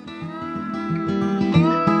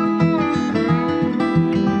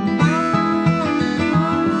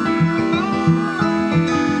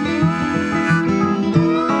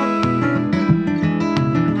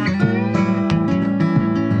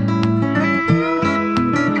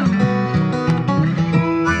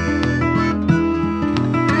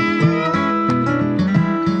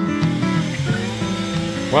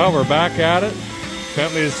 Well, we're back at it.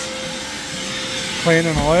 Bentley's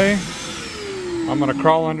cleaning away. I'm gonna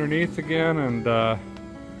crawl underneath again and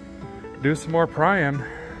do some more prying.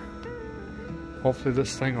 Hopefully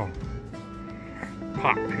this thing will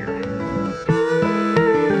pop here.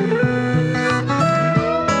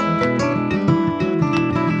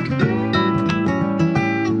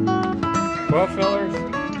 Well, fellers,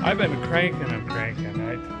 I've been cranking and cranking.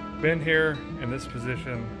 I've been here in this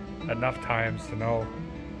position enough times to know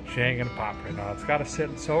she ain't gonna pop right now. It's gotta sit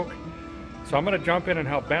and soak. So I'm gonna jump in and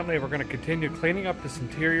help Bentley. We're gonna continue cleaning up this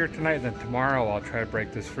interior tonight, and then tomorrow I'll try to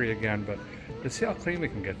break this free again, but let's see how clean we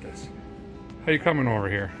can get this. How you coming over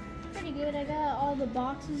here? Pretty good. I got all the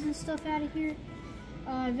boxes and stuff out of here.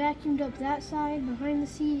 I vacuumed up that side, behind the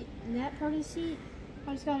seat, and that part of the seat.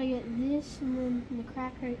 I just gotta get this and then the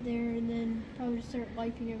crack right there, and then probably just start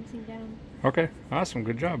wiping everything down. Okay, awesome,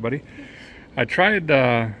 good job, buddy. I tried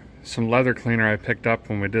some leather cleaner I picked up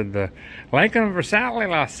when we did the Lincoln Versailles,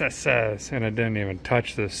 and it didn't even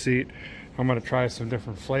touch the seat. I'm gonna try some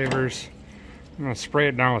different flavors. I'm gonna spray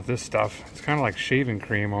it down with this stuff. It's kind of like shaving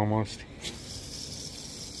cream almost.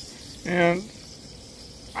 And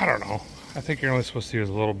I don't know, I think you're only supposed to use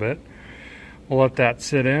a little bit. We'll let that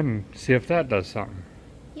sit in and see if that does something.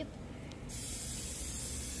 Yep.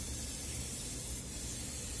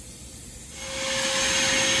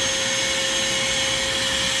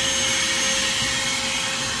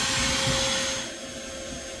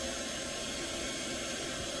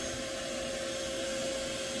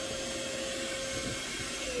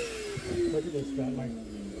 Look at this, Bentley.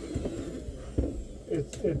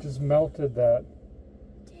 It just melted that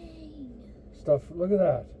stuff. Look at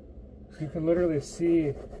that. You can literally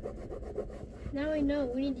see. Now I know.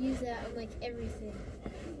 We need to use that on like everything.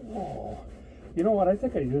 Oh, you know what? I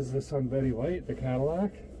think I used this on Betty White, the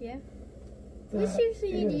Cadillac. Yeah. We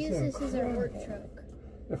seriously need to use this as our work truck.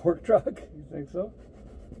 The work truck? You think so?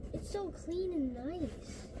 It's so clean and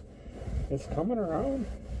nice. It's coming around.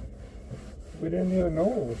 We didn't even know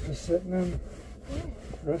it was just sitting in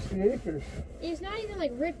Rusty Acres. It's not even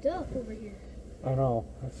like ripped up over here. I know.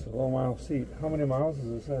 That's a low mile seat. How many miles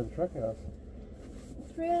does this side of the truck have?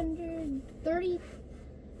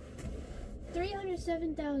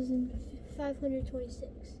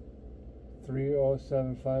 307,526.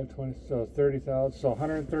 307,520, so 30,000, so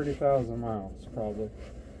 130,000 miles probably.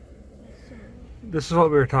 This is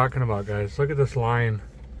what we were talking about, guys. Look at this line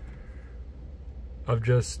of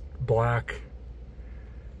just black,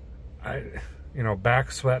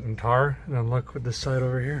 back sweat and tar, and then look at this side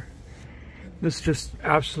over here. This just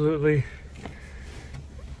absolutely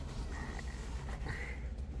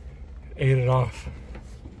ate it off.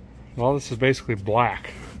 Well, this is basically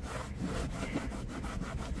black.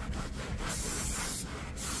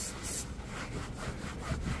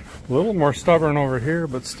 A little more stubborn over here,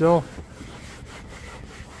 but still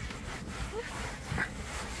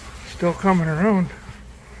coming around.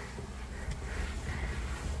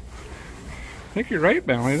 I think you're right,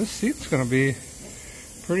 Bentley. This seat's gonna be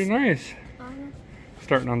pretty nice.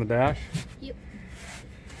 Starting on the dash. Yep.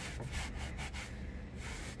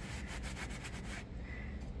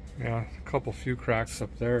 Yeah, a few cracks up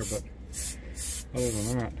there, but other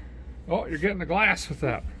than that. Oh, you're getting the glass with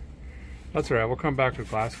that. That's all right, we'll come back with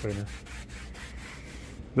glass cleaner.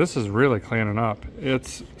 This is really cleaning up.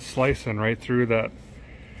 It's slicing right through that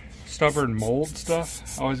stubborn mold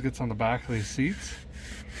stuff always gets on the back of these seats.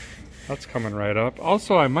 That's coming right up.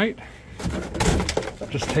 Also, I might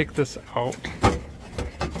just take this out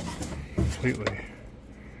completely.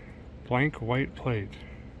 Blank white plate.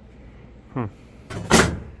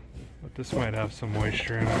 But this might have some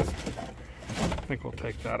moisture in it. I think we'll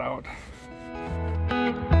take that out.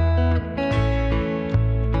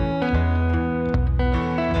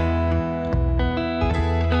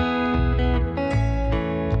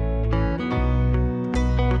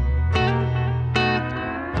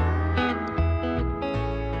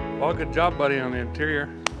 Well, good job, buddy, on the interior.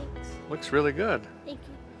 Thanks. Looks really good. Thank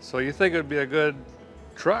you. So you think it would be a good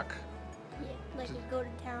truck? Yeah, like a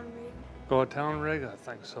go-to-town rig. Go-to-town rig? I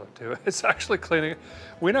think so too. It's actually cleaning.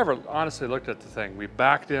 We never honestly looked at the thing. We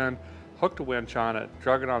backed in, hooked a winch on it,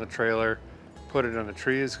 drug it on the trailer, put it in the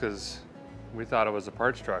trees because we thought it was a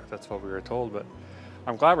parts truck. That's what we were told, but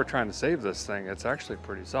I'm glad we're trying to save this thing. It's actually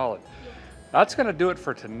pretty solid. Yeah. That's gonna do it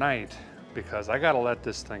for tonight because I gotta let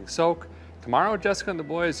this thing soak. Tomorrow, Jessica and the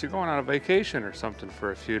boys, you're going on a vacation or something for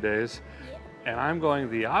a few days. Yeah. And I'm going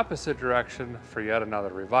the opposite direction for yet another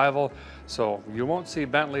revival. So you won't see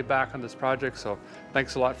Bentley back on this project. So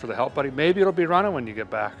thanks a lot for the help, buddy. Maybe it'll be running when you get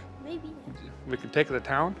back. Maybe. We can take it to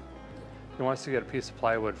town. He wants to get a piece of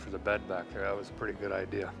plywood for the bed back there. That was a pretty good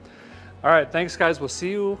idea. All right, thanks guys. We'll see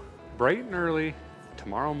you bright and early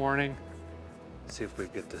tomorrow morning. Let's see if we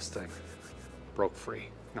get this thing broke free.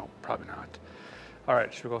 No, probably not. All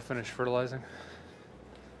right, should we go finish fertilizing?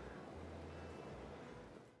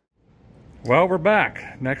 Well, we're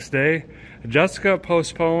back. Next day. Jessica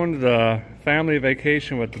postponed the family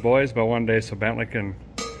vacation with the boys by one day so Bentley can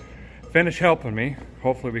finish helping me.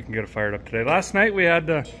 Hopefully we can get it fired up today. Last night we had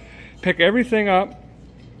to pick everything up,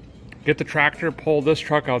 get the tractor, pull this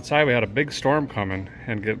truck outside. We had a big storm coming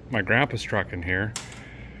and get my grandpa's truck in here.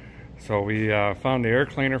 So we found the air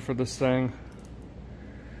cleaner for this thing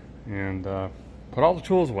and put all the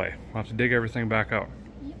tools away. We'll have to dig everything back out.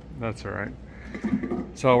 Yep. That's all right.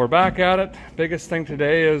 So we're back at it. Biggest thing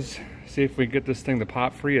today is see if we get this thing to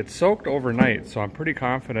pop free. It's soaked overnight, so I'm pretty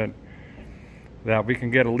confident that we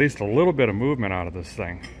can get at least a little bit of movement out of this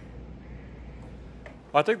thing.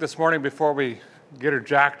 Well, I think this morning before we get her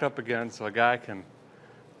jacked up again so a guy can,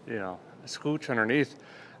 you know, scooch underneath,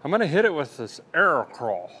 I'm gonna hit it with this arrow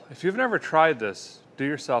crawl. If you've never tried this, do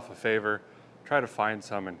yourself a favor. Try to find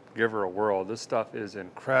some and give her a whirl. This stuff is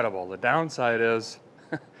incredible. The downside is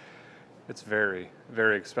it's very,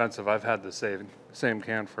 very expensive. I've had the same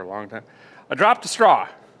can for a long time. I dropped a straw.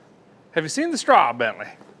 Have you seen the straw, Bentley?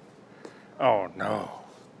 Oh no.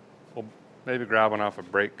 We'll maybe grab one off a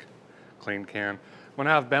brake clean can. I'm gonna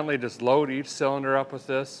have Bentley just load each cylinder up with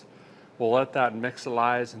this. We'll let that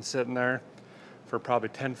mixalize and sit in there for probably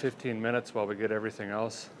 10-15 minutes while we get everything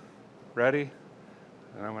else ready.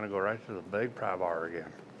 And I'm gonna go right to the big pry bar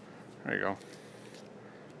again. There you go.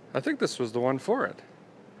 I think this was the one for it.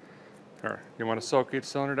 All right, you wanna soak each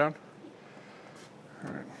cylinder down?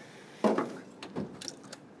 All right.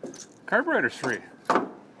 Carburetor's free.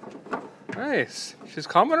 Nice, she's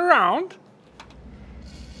coming around.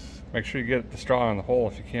 Make sure you get the straw in the hole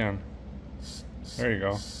if you can. There you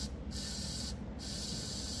go.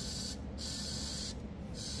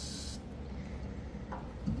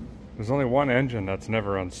 There's only one engine that's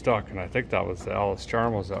never unstuck, and I think that was the Alice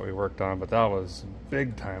Charmos that we worked on, but that was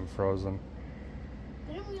big time frozen.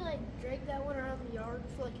 Didn't we like drag that one around the yard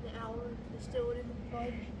for like an hour to still it in the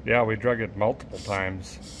fudge? Yeah, we drug it multiple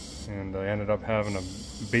times, and I ended up having to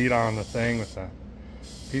beat on the thing with a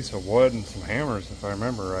piece of wood and some hammers, if I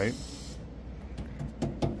remember right.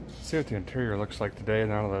 Let's see what the interior looks like today.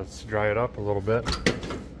 Now let's dry it up a little bit.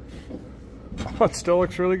 Oh, it still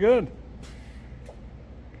looks really good.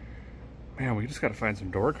 Man, we just got to find some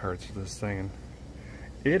door cards for this thing.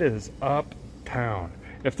 It is uptown.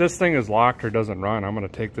 If this thing is locked or doesn't run, I'm going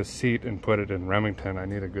to take this seat and put it in Remington. I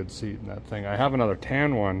need a good seat in that thing. I have another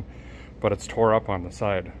tan one, but it's tore up on the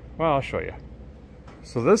side. Well, I'll show you.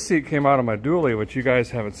 So this seat came out of my dually, which you guys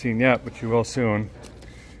haven't seen yet, but you will soon.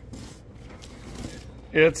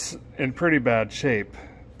 It's in pretty bad shape,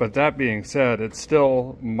 but that being said, it's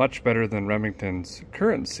still much better than Remington's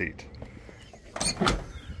current seat.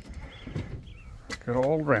 Good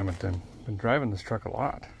old Remington. Been driving this truck a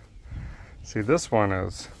lot. See, this one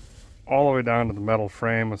is all the way down to the metal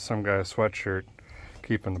frame with some guy's sweatshirt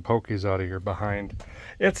keeping the pokies out of your behind.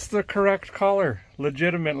 It's the correct color,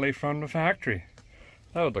 legitimately from the factory.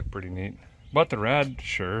 That would look pretty neat. But the red,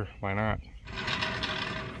 sure, why not?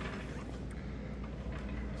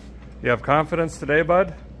 You have confidence today,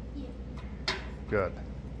 bud? Yeah. Good.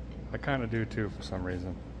 I kind of do too for some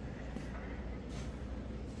reason.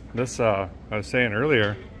 This, I was saying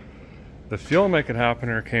earlier, The fuel make it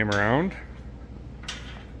happener came around.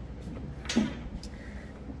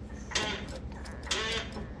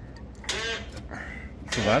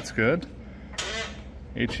 So that's good.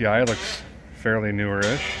 HEI looks fairly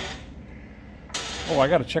newerish. Oh, I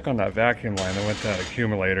gotta check on that vacuum line that went to that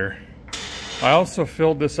accumulator. I also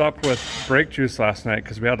filled this up with brake juice last night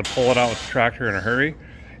because we had to pull it out with the tractor in a hurry.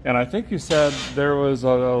 And I think you said there was a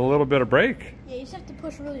little bit of brake. Yeah, you just have to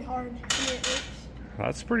push really hard and it works.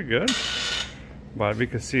 That's pretty good. But we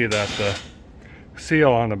can see that the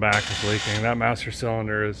seal on the back is leaking. That master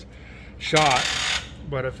cylinder is shot.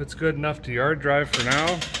 But if it's good enough to yard drive for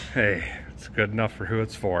now, hey, it's good enough for who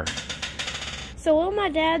it's for. So while my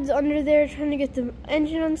dad's under there trying to get the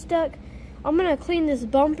engine unstuck, I'm gonna clean this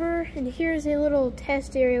bumper, and here's a little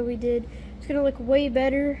test area we did. It's gonna look way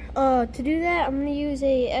better. To do that, I'm gonna use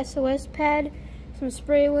a SOS pad, some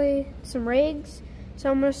spray away, some rags. So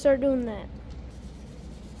I'm gonna start doing that.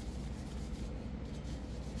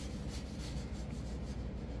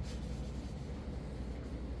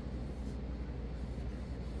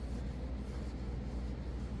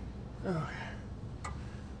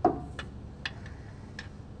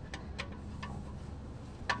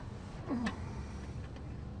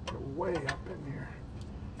 Way up in here.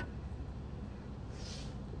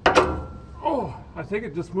 Oh, I think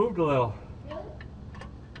it just moved a little.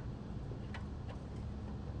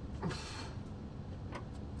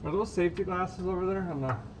 Are those safety glasses over there on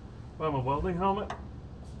the by my welding helmet?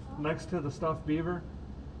 Next to the stuffed beaver?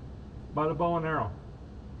 By the bow and arrow.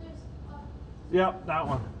 Yep, that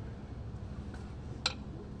one.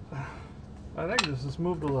 I think this just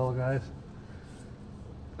moved a little, guys.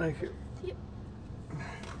 Thank you. Yep.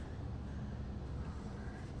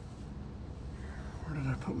 Where did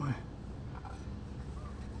I put my...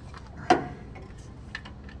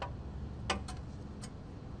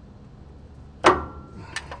 I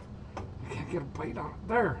can't get a bite on it.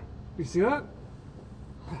 There. You see that?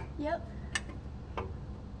 Yep.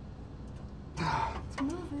 It's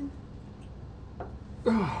moving.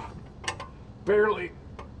 Barely.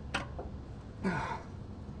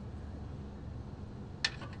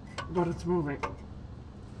 But it's moving.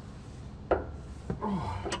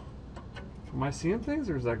 Oh. Am I seeing things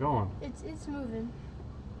or is that going? It's moving.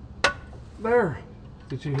 There.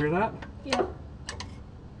 Did you hear that? Yeah.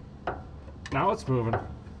 Now it's moving.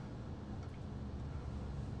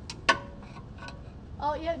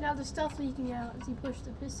 Oh yeah, now the stuff leaking out as you push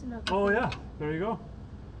the piston up. Oh yeah, there you go.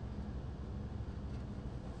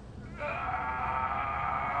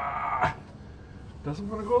 Doesn't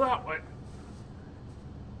want to go that way.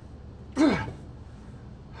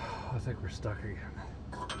 I think we're stuck again.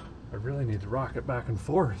 I really need to rock it back and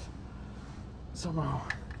forth somehow.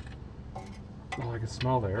 Oh, I can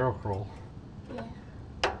smell the aero roll. Yeah.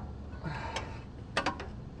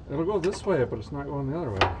 It'll go this way, but it's not going the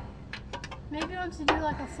other way. Maybe once you do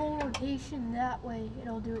like a full rotation that way,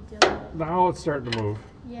 it'll do it the other way. Now it's starting to move.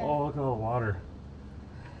 Yeah. Oh, look at all the water.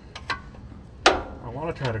 I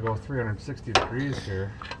want to try to go 360 degrees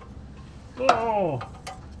here. Oh!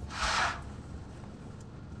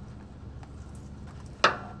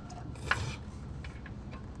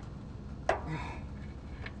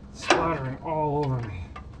 Splattering all over me.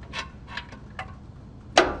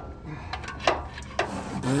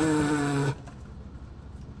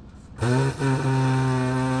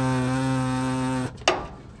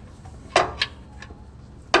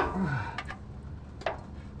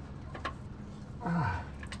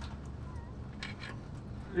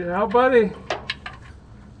 Yeah, buddy.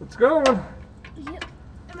 It's going. Yep.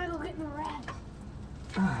 I'm gonna go get my rag.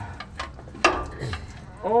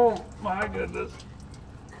 Oh my goodness.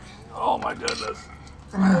 Oh my goodness.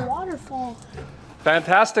 The waterfall.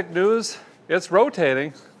 Fantastic news. It's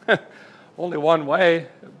rotating. Only one way,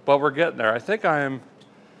 but we're getting there. I think I'm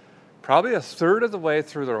probably a third of the way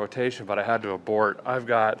through the rotation, but I had to abort. I've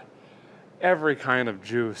got every kind of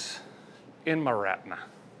juice in my retina.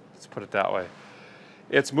 Let's put it that way.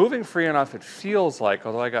 It's moving free enough, it feels like,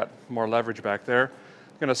 although I got more leverage back there.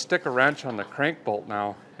 I'm gonna stick a wrench on the crank bolt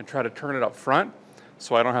now and try to turn it up front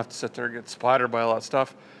so I don't have to sit there and get splattered by all that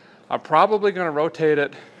stuff. I'm probably gonna rotate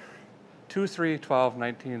it 2, 3, 12,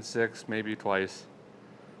 19, 6, maybe twice,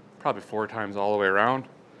 probably 4 times all the way around.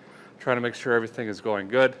 Trying to make sure everything is going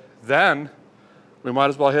good. Then we might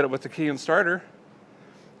as well hit it with the key and starter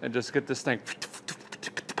and just get this thing.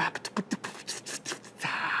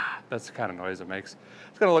 That's the kind of noise it makes.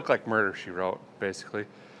 It's gonna look like Murder, She Wrote, basically.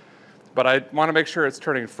 But I wanna make sure it's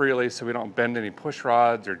turning freely so we don't bend any push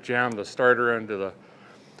rods or jam the starter into the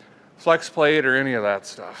flex plate or any of that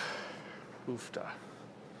stuff. Oofta.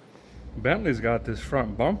 Bentley's got this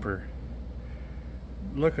front bumper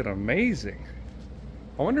looking amazing.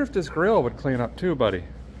 I wonder if this grill would clean up too, buddy.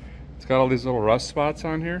 It's got all these little rust spots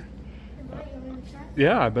on here.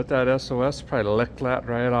 Yeah, I bet that SOS probably licked that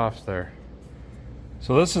right off there.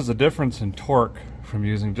 So this is the difference in torque from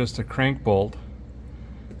using just a crank bolt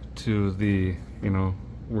to the, you know,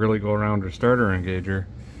 really go around or starter engager,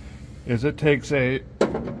 is it takes a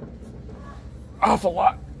awful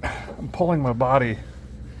lot. I'm pulling my body.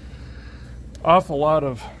 Awful lot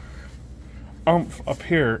of oomph up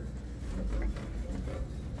here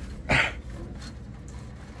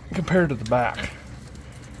compared to the back.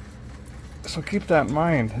 So keep that in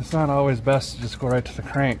mind. It's not always best to just go right to the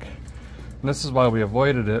crank. And this is why we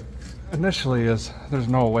avoided it initially, is there's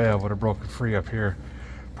no way I would have broken free up here.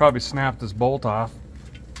 Probably snapped this bolt off.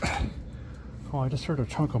 Oh, I just heard a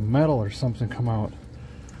chunk of metal or something come out.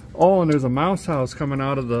 Oh, and there's a mouse house coming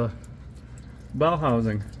out of the bell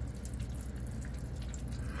housing.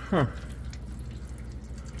 Huh.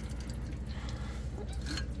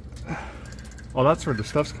 Oh, that's where the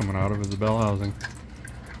stuff's coming out of, is the bell housing.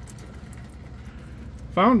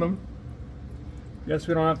 Found them. Guess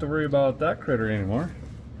we don't have to worry about that critter anymore.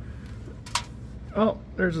 Oh,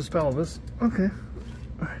 there's his pelvis. Okay.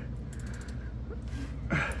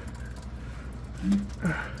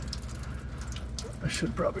 I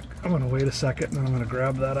should probably, I'm gonna wait a second and then I'm gonna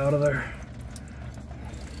grab that out of there.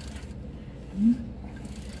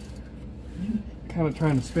 Kind of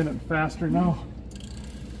trying to spin it faster now,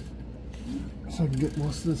 so I can get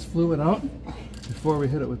most of this fluid out before we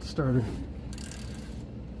hit it with the starter.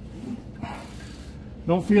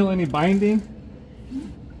 Don't feel any binding,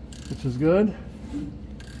 which is good.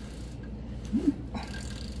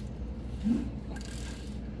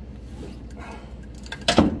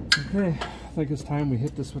 Okay, I think it's time we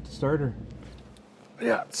hit this with the starter.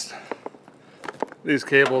 Yeah, these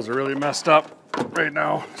cables are really messed up right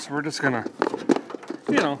now, so we're just gonna,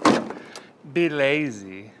 you know, be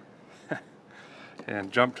lazy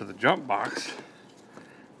and jump to the jump box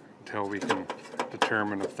until we can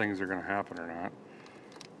determine if things are gonna happen or not.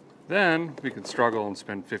 Then we can struggle and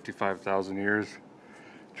spend 55,000 years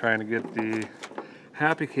trying to get the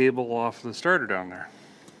happy cable off the starter down there.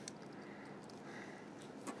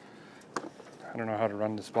 I don't know how to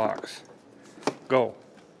run this box. Go.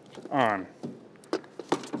 On.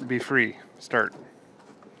 Be free. Start.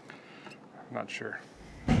 I'm not sure.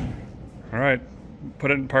 Alright,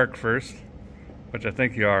 put it in park first, which I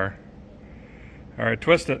think you are. Alright,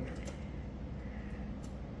 twist it.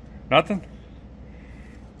 Nothing?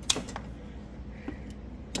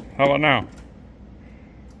 How about now?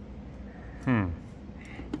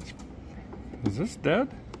 Is this dead?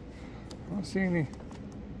 I don't see any.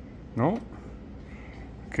 No?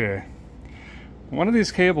 Okay. One of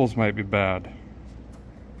these cables might be bad.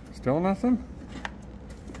 Still nothing?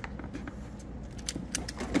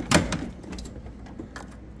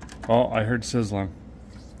 Oh, I heard sizzling.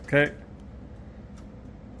 Okay.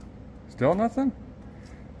 Still nothing?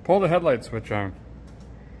 Pull the headlight switch on.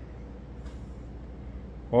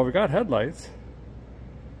 Well, we got headlights.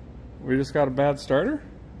 We just got a bad starter?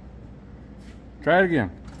 Try it again.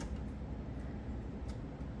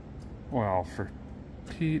 Well, for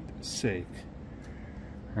Pete's sake.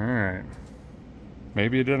 Alright.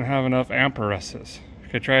 Maybe it didn't have enough amperesses.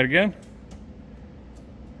 Okay, try it again.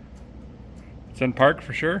 It's in park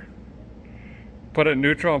for sure. Put it in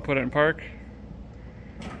neutral and put it in park.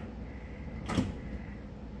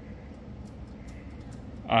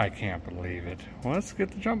 I can't believe it. Well, let's get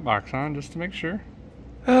the jump box on just to make sure.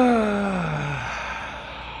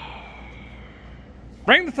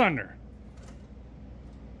 Bring the thunder.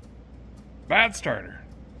 Bad starter.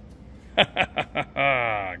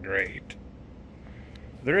 Great.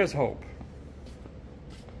 There is hope.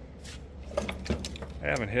 I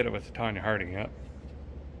haven't hit it with Tanya Harding yet.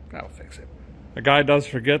 That'll fix it. The guy does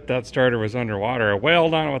forget that starter was underwater. I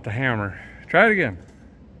wailed on it with the hammer. Try it again.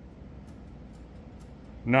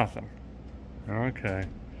 Nothing. Okay.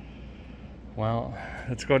 Well,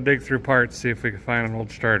 let's go dig through parts, see if we can find an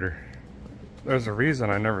old starter. There's a reason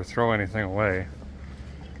I never throw anything away.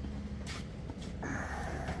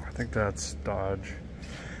 I think that's Dodge.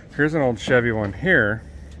 Here's an old Chevy one here,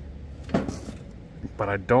 but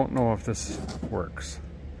I don't know if this works,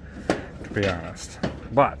 to be honest.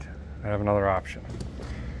 But I have another option.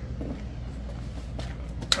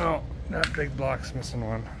 Oh, that big block's missing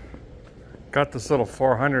one. Got this little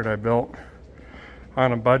 400 I built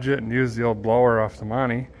on a budget and used the old blower off the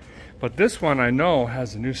Monty. But this one I know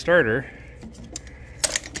has a new starter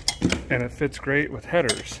and it fits great with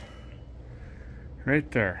headers.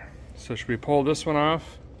 Right there. So should we pull this one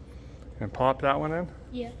off and pop that one in?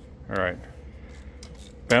 Yeah. All right.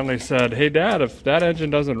 Bentley said, hey Dad, if that engine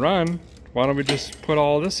doesn't run, why don't we just put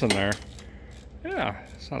all this in there? Yeah,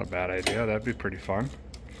 it's not a bad idea. That'd be pretty fun.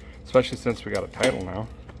 Especially since we got a title now.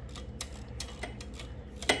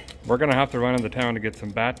 We're gonna have to run into town to get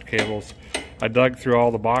some bat cables. I dug through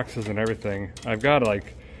all the boxes and everything. I've got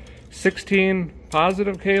like 16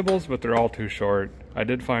 positive cables, but they're all too short. I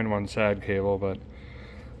did find one sad cable, but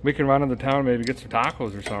we can run into town, maybe get some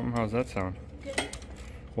tacos or something. How's that sound?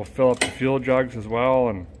 We'll fill up the fuel jugs as well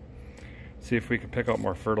and see if we can pick up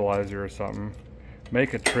more fertilizer or something.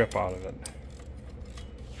 Make a trip out of it.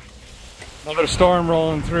 Another storm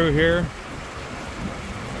rolling through here.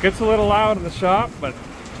 Gets a little loud in the shop, but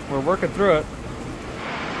we're working through it.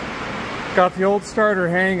 Got the old starter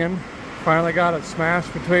hanging. Finally got it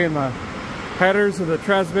smashed between the headers of the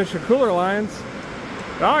transmission cooler lines.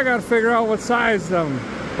 Now I gotta figure out what size them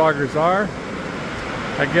buggers are.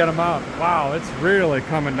 I get them out. Wow, it's really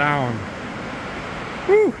coming down.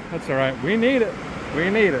 Whew, that's all right. We need it. We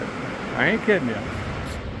need it. I ain't kidding you.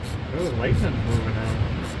 Oh, lightning's moving out.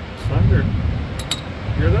 Thunder.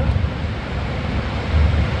 Hear that?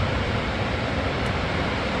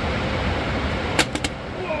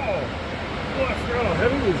 Whoa! Oh, I forgot how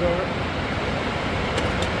heavy these are.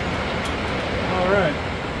 All right.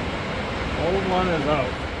 Old one is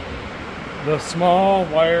out. The small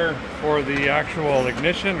wire for the actual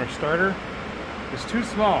ignition or starter is too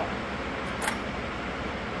small.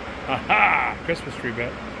 Aha! Christmas tree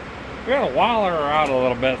bit. We gotta waller her out a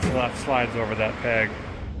little bit so that slides over that peg.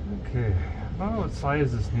 Okay, I don't know what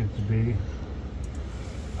size this needs to be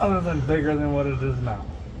other than bigger than what it is now.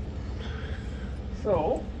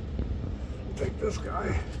 So, take this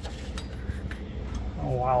guy.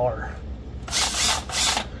 I'll waller.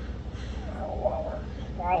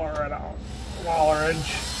 Waller it out.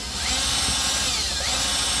 Wallerage.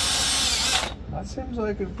 That seems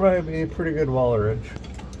like it'd probably be a pretty good wallerage.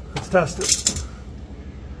 Let's test it.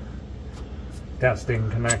 Testing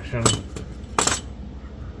connection.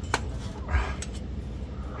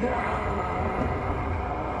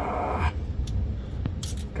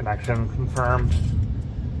 Connection confirmed.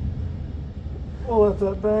 We'll let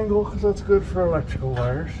that bangle because that's good for electrical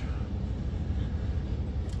wires.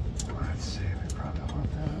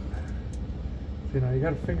 You know, you got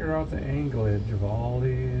to figure out the anglage of all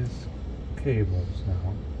these cables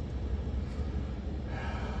now.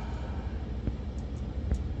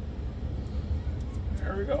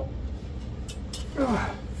 There we go.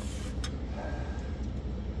 That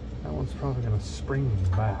one's probably going to spring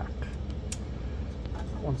back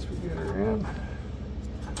once we get her in.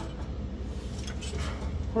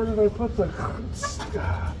 Where did I put the...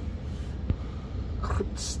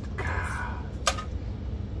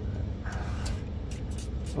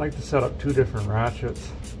 I like to set up two different ratchets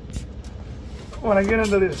when I get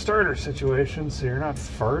into the starter situation, so you're not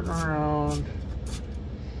farting around,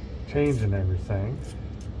 changing everything.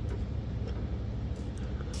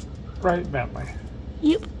 Right, Bentley?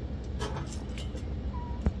 Yep.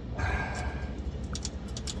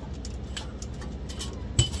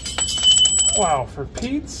 Wow, for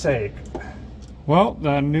Pete's sake. Well,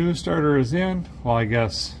 the new starter is in. Well, I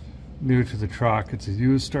guess new to the truck. It's a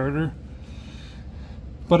used starter.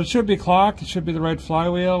 But it should be clocked, it should be the right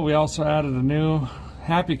flywheel. We also added a new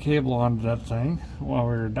happy cable onto that thing while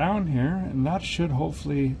we were down here, and that should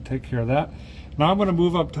hopefully take care of that. Now I'm going to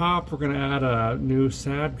move up top. We're going to add a new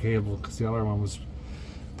sad cable because the other one was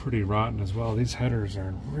pretty rotten as well. These headers are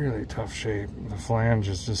in really tough shape. The flange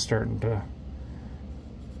is just starting to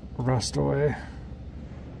rust away.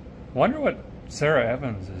 Wonder what Sarah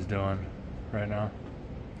Evans is doing right now.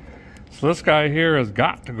 So this guy here has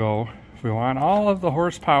got to go. We want all of the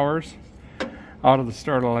horsepowers out of the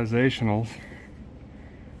startalizationals.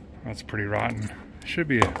 That's pretty rotten. Should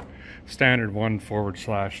be a standard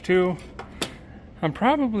 1/2. I'm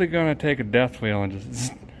probably going to take a death wheel and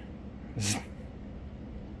just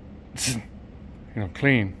you know,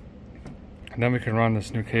 clean. And then we can run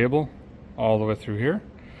this new cable all the way through here.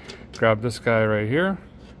 Grab this guy right here,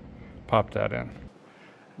 pop that in.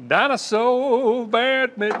 Dinosaur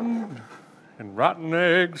badminton. And rotten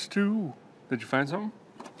eggs too. Did you find something?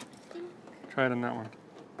 Try it on that one.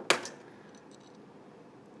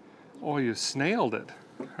 Oh, you snailed it.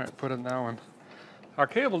 All right, put it in that one. Our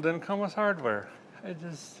cable didn't come with hardware. I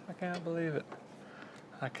can't believe it.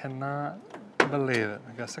 I cannot believe it.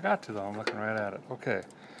 I guess I got to though. I'm looking right at it. Okay.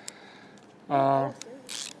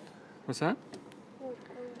 What's that?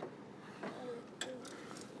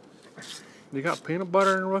 You got peanut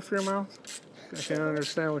butter in the roof of your mouth? I can't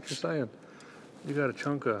understand what you're saying. You got a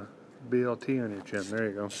chunk of BLT on your chin. There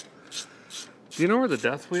you go. Do you know where the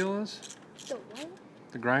death wheel is? The what?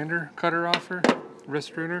 The grinder cutter offer?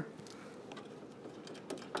 wrist ruiner.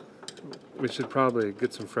 We should probably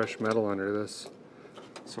get some fresh metal under this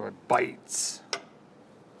so it bites.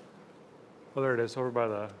 Oh, there it is, over by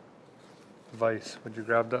the vise. Would you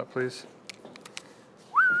grab that, please?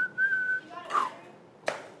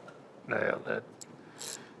 Nailed it.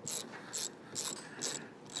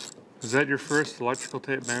 Is that your first electrical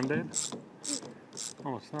tape Band-Aid?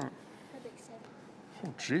 Oh, it's not.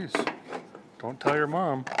 Oh, jeez. Don't tell your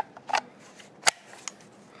mom.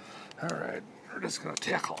 All right, we're just gonna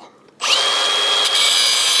tackle.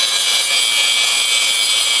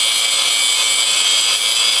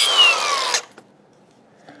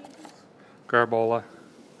 Garbola.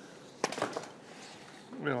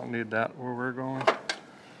 We don't need that where we're going.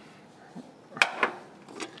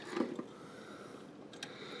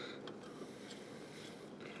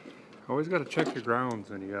 Always got to check your grounds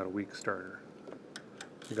when you got a weak starter.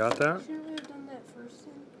 You got that? Shouldn't we have done that first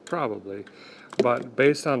then? Probably. But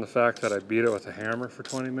based on the fact that I beat it with a hammer for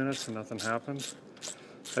 20 minutes and nothing happened,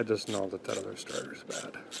 I just know that that other starter's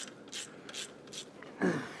bad.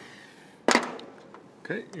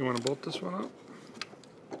 Okay, you want to bolt this one up?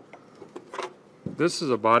 This is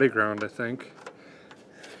a body ground, I think.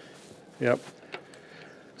 Yep.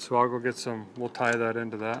 So I'll go get some, we'll tie that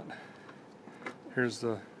into that. Here's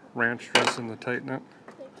the ranch dressing to tighten it.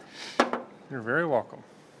 You're very welcome.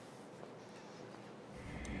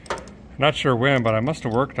 Not sure when, but I must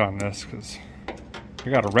have worked on this because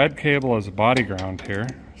we got a red cable as a body ground here,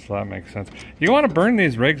 so that makes sense. You want to burn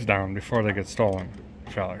these rigs down before they get stolen,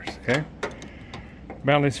 fellers, okay?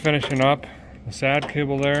 Bentley's finishing up the SAD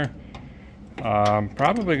cable there.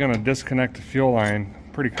 Probably going to disconnect the fuel line.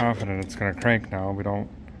 Pretty confident it's going to crank now.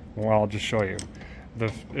 Well, I'll just show you.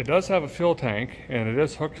 It does have a fuel tank, and it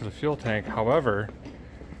is hooked to the fuel tank. However,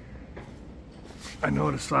 I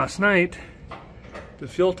noticed last night the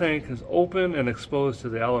fuel tank is open and exposed to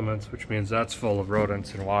the elements, which means that's full of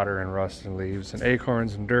rodents and water and rust and leaves and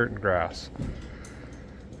acorns and dirt and grass.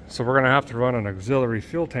 So we're going to have to run an auxiliary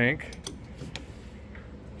fuel tank.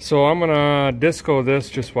 So I'm going to disco this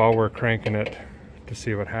just while we're cranking it to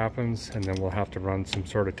see what happens, and then we'll have to run some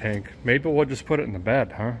sort of tank. Maybe we'll just put it in the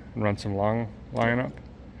bed, huh? And run some long line up.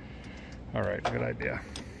 All right, good idea.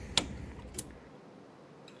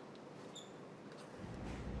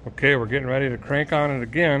 Okay, we're getting ready to crank on it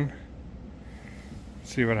again.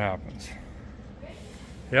 See what happens.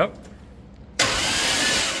 Yep.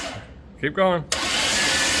 Keep going.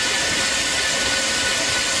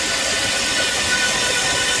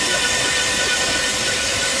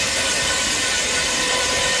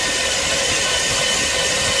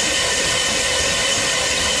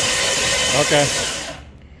 Okay.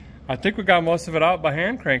 I think we got most of it out by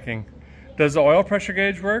hand cranking. Does the oil pressure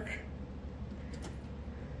gauge work?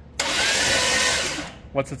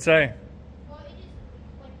 What's it say? Well, it just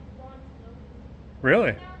like gone slow.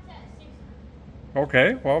 Really? Now it's at 60.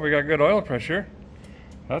 Okay, well, we got good oil pressure.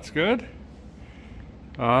 That's good.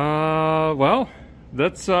 Well,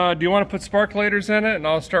 let's, do you want to put sparkulators in it and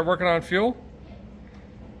I'll start working on fuel?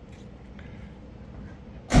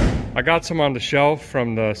 I got some on the shelf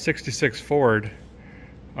from the 66 Ford.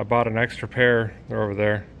 I bought an extra pair. They're over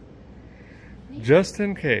there. Just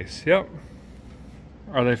in case. Yep.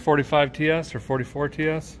 Are they 45 TS or 44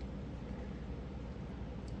 TS?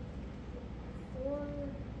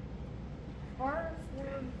 4-5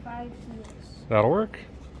 TS. That'll work.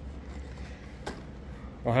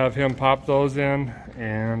 I'll have him pop those in,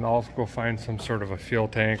 and I'll go find some sort of a fuel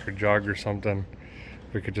tank or jug or something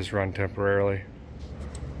we could just run temporarily.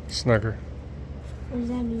 Snugger. What does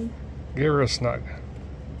that mean? Give her a snug.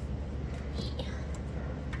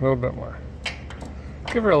 A little bit more.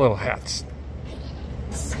 Give her a little hat.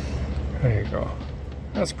 There you go.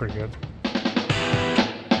 That's pretty good.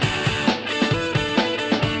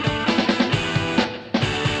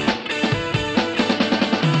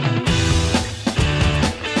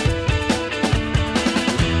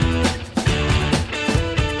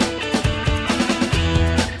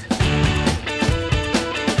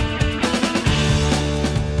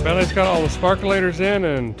 Bentley's got all the sparkulators in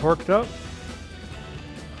and torqued up.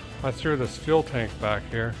 I threw this fuel tank back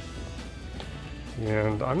here.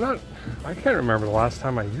 And I can't remember the last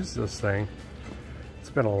time I used this thing.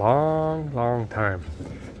 It's been a long, long time.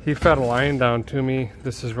 He fed a line down to me.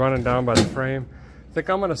 This is running down by the frame. I think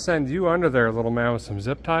I'm gonna send you under there, little man, with some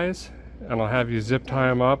zip ties, and I'll have you zip tie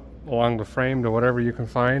them up along the frame to whatever you can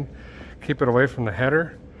find. Keep it away from the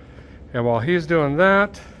header. And while he's doing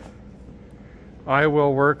that, I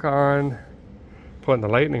will work on putting the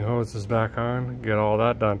lightning hoses back on, get all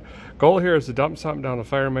that done. Goal here is to dump something down the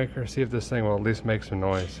fire maker, see if this thing will at least make some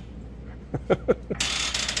noise. A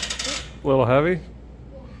little heavy?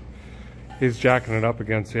 He's jacking it up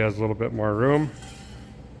again so he has a little bit more room.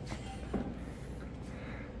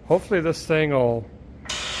 Hopefully this thing will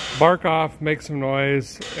bark off, make some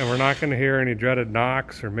noise, and we're not going to hear any dreaded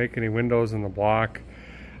knocks or make any windows in the block.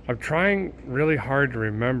 I'm trying really hard to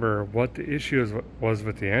remember what the issue was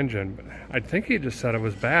with the engine, but I think he just said it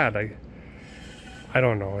was bad. I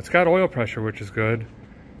don't know. It's got oil pressure, which is good,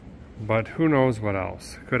 but who knows what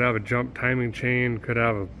else. Could have a jump timing chain, could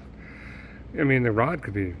have I mean, the rod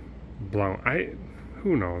could be blown.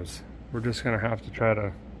 Who knows? We're just going to have to try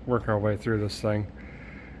to work our way through this thing.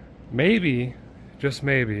 Maybe, just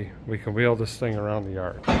maybe, we can wheel this thing around the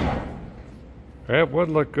yard. It would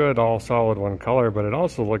look good all solid one color, but it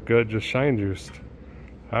also looked good just shine juiced.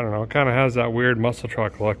 I don't know, it kind of has that weird muscle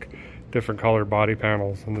truck look. Different colored body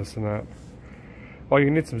panels and this and that. Oh, you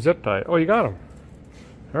need some zip tie. Oh, you got them.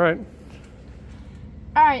 All right.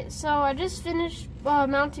 Alright, so I just finished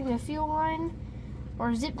mounting the fuel line,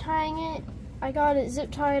 or zip tying it. I got it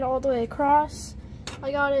zip tied all the way across.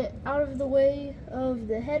 I got it out of the way of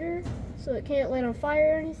the header so it can't light on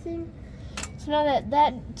fire or anything. So now that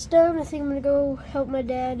that's done, I think I'm going to go help my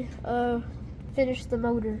dad finish the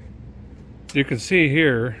motor. You can see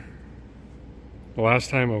here, the last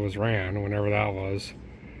time it was ran, whenever that was,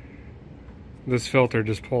 this filter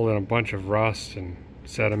just pulled in a bunch of rust and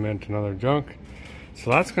sediment and other junk. So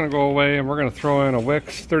that's going to go away, and we're going to throw in a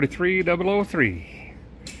Wix 33003.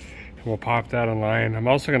 We'll pop that in line. I'm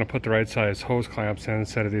also going to put the right size hose clamps in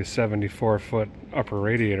instead of these 74-foot upper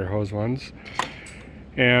radiator hose ones.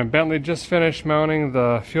 And Bentley just finished mounting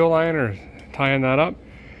the fuel line, or tying that up.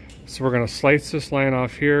 So we're going to slice this line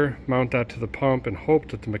off here, mount that to the pump, and hope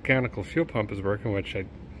that the mechanical fuel pump is working, which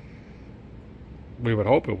we would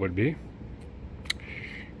hope it would be.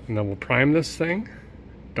 And then we'll prime this thing,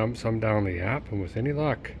 dump some down the app, and with any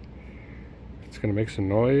luck, it's going to make some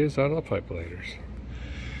noise out of the pipe lighters.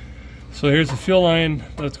 So here's the fuel line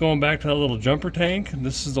that's going back to that little jumper tank.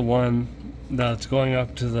 This is the one that's going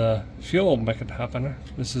up to the fuel mechanism.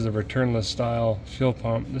 This is a returnless style fuel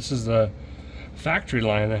pump. This is the factory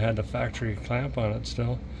line that had the factory clamp on it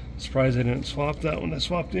still. Surprised they didn't swap that when they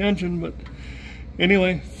swapped the engine, but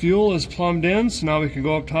anyway, fuel is plumbed in, so now we can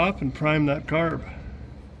go up top and prime that carb.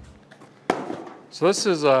 So this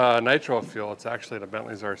is nitro fuel. It's actually the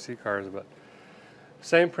Bentley's RC cars, but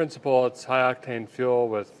same principle. It's high octane fuel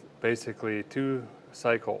with basically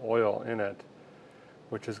 2-cycle oil in it,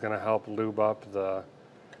 which is going to help lube up the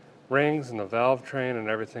rings and the valve train and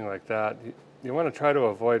everything like that. You want to try to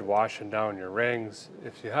avoid washing down your rings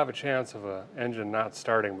if you have a chance of an engine not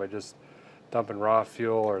starting by just dumping raw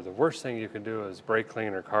fuel, or the worst thing you can do is brake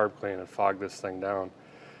clean or carb clean and fog this thing down.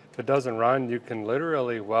 If it doesn't run, you can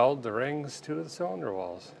literally weld the rings to the cylinder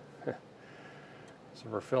walls. So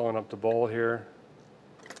we're filling up the bowl here.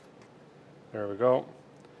 There we go.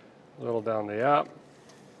 A little down the app.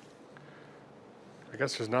 I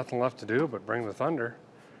guess there's nothing left to do but bring the thunder,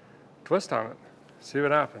 twist on it, see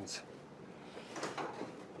what happens.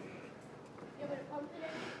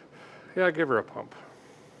 Yeah, give her a pump.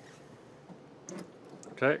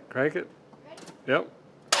 Okay, crank it. Yep.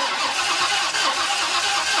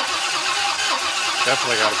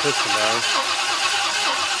 Definitely got a piston down.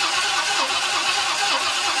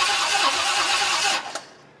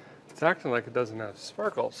 It's acting like it doesn't have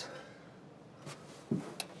sparkles.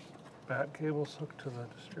 Bat cables hooked to the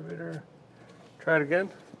distributor. Try it again.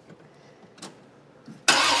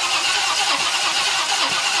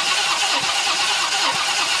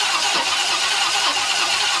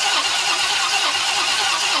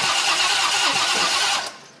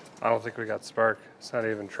 I don't think we got spark. It's not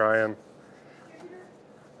even trying.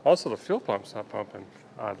 Also, the fuel pump's not pumping,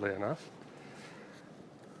 oddly enough.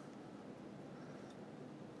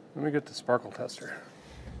 Let me get the sparkle tester.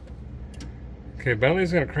 Okay,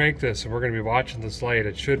 Bentley's going to crank this, and we're going to be watching this light.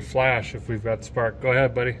 It should flash if we've got spark. Go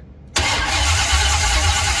ahead, buddy.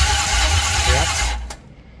 Yeah.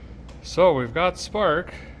 So we've got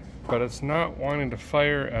spark, but it's not wanting to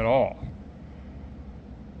fire at all.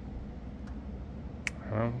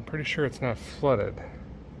 I'm pretty sure it's not flooded.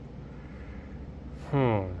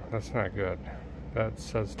 That's not good. That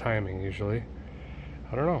says timing usually.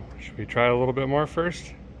 I don't know. Should we try a little bit more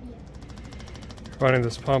first? Running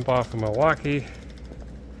this pump off of Milwaukee.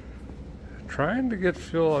 Trying to get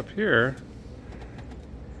fuel up here.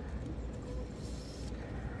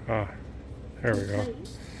 Ah, there we go.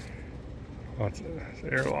 Oh, it's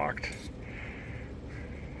airlocked.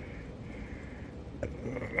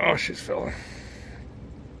 Oh, she's filling.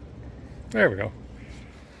 There we go.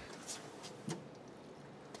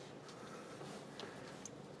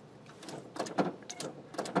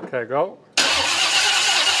 Okay, go.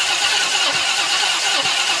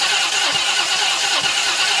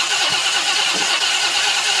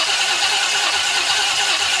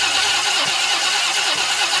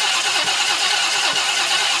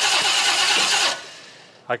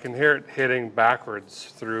 I can hear it hitting backwards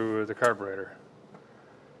through the carburetor.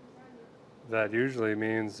 That usually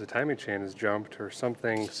means the timing chain has jumped or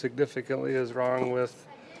something significantly is wrong with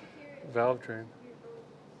valve train.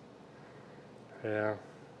 Yeah.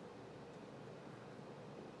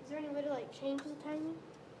 Is there any way to like change the timing?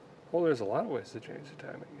 Well, there's a lot of ways to change the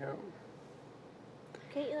timing, yeah.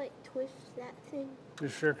 Can't you like twist that thing? You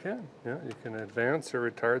sure can, yeah. You can advance or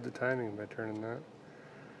retard the timing by turning that.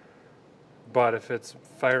 But if it's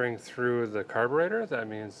firing through the carburetor, that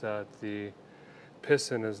means that the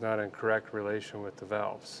piston is not in correct relation with the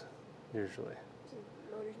valves, usually. So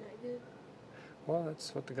the motor's not good. Well,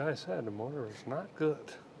 that's what the guy said. The motor is not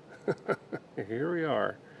good. Here we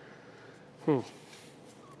are.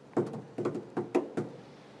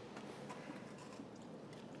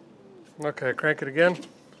 Okay, crank it again.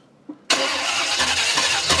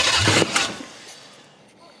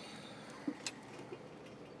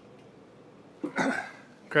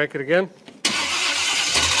 Crank it again.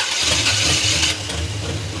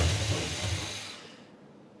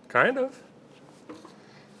 Kind of.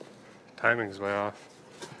 Timing's way off.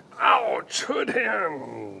 Ouch! Hood hinge!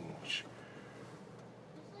 Just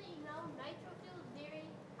so you know, nitro fuel is very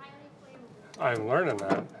highly flammable. I'm learning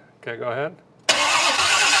that. Okay, go ahead.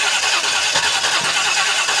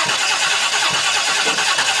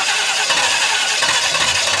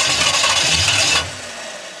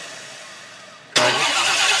 Try again.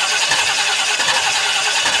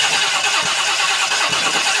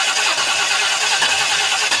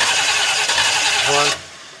 One.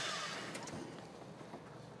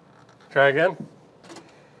 Try again.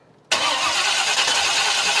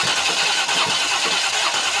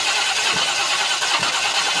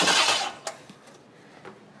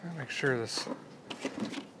 Make sure this.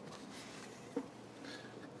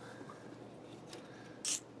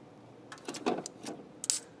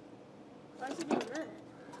 Why is it doing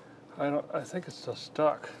that? I think it's still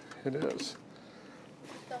stuck. It is.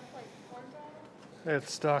 Stuff like corn drive?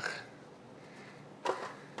 It's stuck.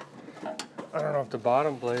 I don't know if the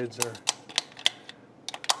bottom blades are.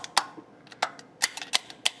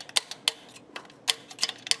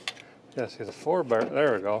 Yeah, see the 4-bar.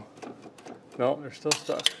 There we go. No, they're still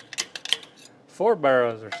stuck. 4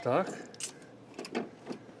 barrows are stuck.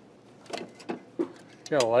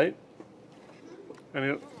 Got a light? I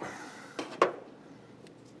mean,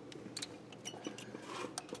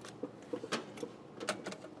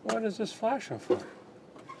 what is this flashing for?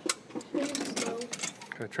 It's slow.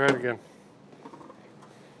 Okay, try it again.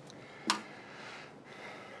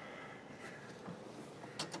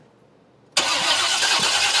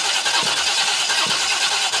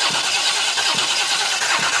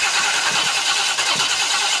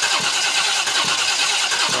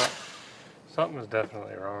 Something is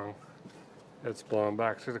definitely wrong. It's blowing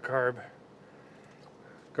back through the carb.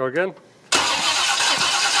 Go again.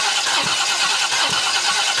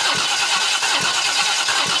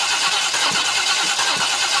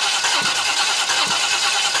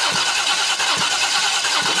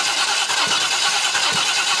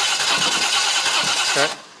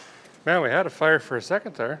 Okay. Man, we had a fire for a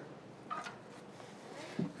second there.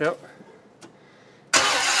 Yep.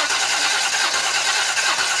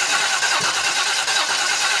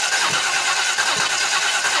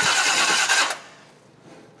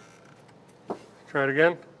 Try it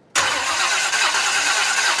again.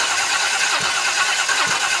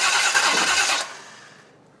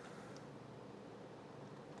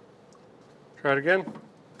 Try it again.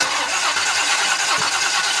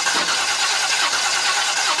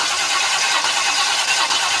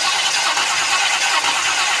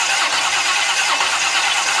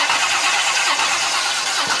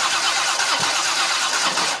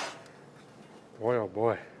 Boy, oh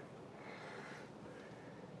boy.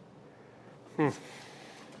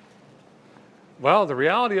 Well, the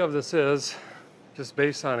reality of this is, just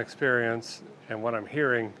based on experience and what I'm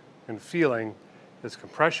hearing and feeling, is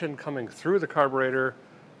compression coming through the carburetor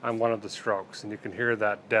on one of the strokes, and you can hear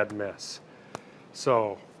that dead miss.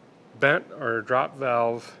 So, bent or drop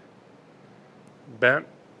valve, bent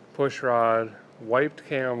push rod, wiped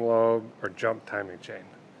cam lobe, or jump timing chain.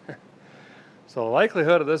 So the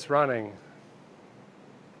likelihood of this running,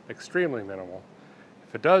 extremely minimal.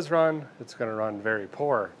 If it does run, it's going to run very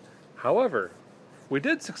poor. However, we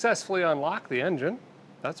did successfully unlock the engine.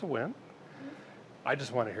 That's a win. I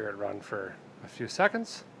just want to hear it run for a few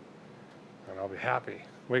seconds, and I'll be happy.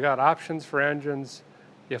 We got options for engines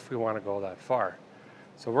if we want to go that far.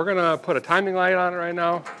 So we're going to put a timing light on it right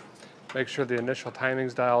now, make sure the initial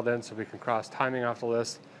timing's dialed in so we can cross timing off the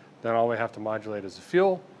list. Then all we have to modulate is the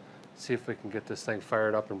fuel, see if we can get this thing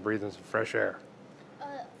fired up and breathe in some fresh air.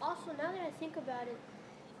 Also, now that I think about it,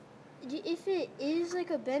 if it is like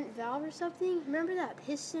a bent valve or something, remember that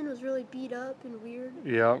piston was really beat up and weird?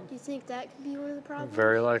 Yep. Do you think that could be one of the problems?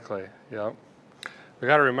 Very likely, yep. We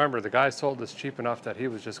got to remember, the guy sold this cheap enough that he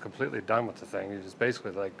was just completely done with the thing. He was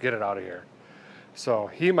basically like, get it out of here. So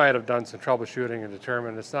he might have done some troubleshooting and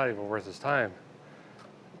determined it's not even worth his time.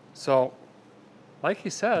 So, like he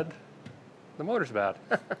said, the motor's bad.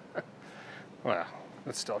 Well,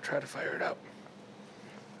 let's still try to fire it up.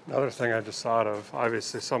 Another thing I just thought of,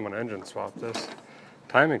 obviously someone engine swapped this.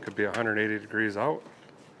 Timing could be 180 degrees out.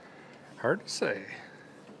 Hard to say.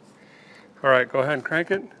 All right, go ahead and crank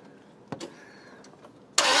it.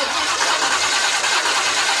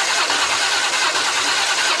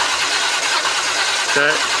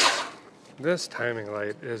 Okay. This timing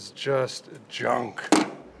light is just junk.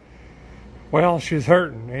 Well, she's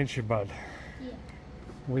hurting, ain't she, bud? Yeah.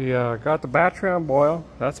 We got the battery on boil.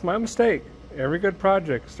 That's my mistake. Every good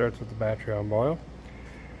project starts with the battery on boil.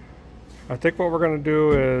 I think what we're going to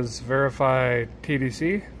do is verify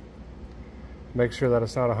TDC, make sure that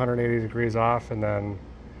it's not 180 degrees off, and then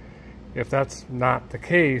if that's not the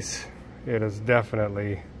case, it is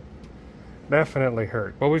definitely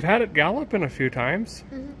hurt. But we've had it galloping a few times.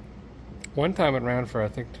 Mm-hmm. One time it ran for I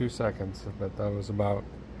think 2 seconds, but that was about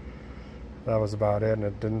it, and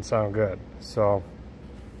it didn't sound good. So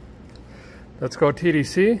let's go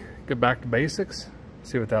TDC, get back to basics,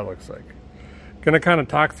 see what that looks like. Gonna kind of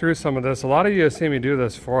talk through some of this. A lot of you have seen me do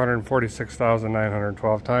this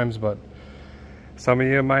 446,912 times, but some of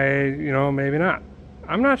you might, maybe not.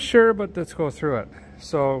 I'm not sure, but let's go through it.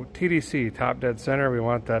 So TDC, top dead center, we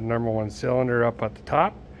want that #1 cylinder up at the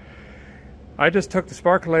top. I just took the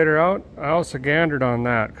sparkulator out. I also gandered on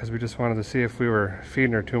that because we just wanted to see if we were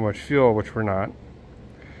feeding her too much fuel, which we're not.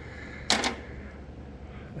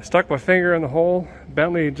 I stuck my finger in the hole.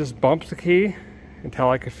 Bentley just bumps the key until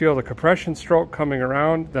I could feel the compression stroke coming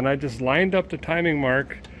around. Then I just lined up the timing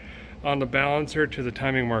mark on the balancer to the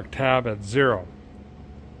timing mark tab at 0.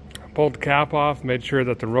 Pulled the cap off, made sure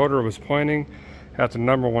that the rotor was pointing at the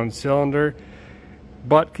 #1 cylinder.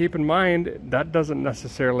 But keep in mind, that doesn't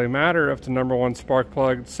necessarily matter if the #1 spark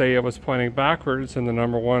plug, say it was pointing backwards and the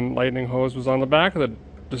 #1 lightning hose was on the back of the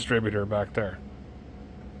distributor back there.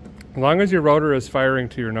 As long as your rotor is firing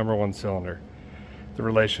to your #1 cylinder, the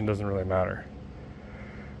relation doesn't really matter.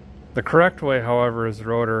 The correct way, however, is the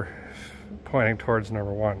rotor pointing towards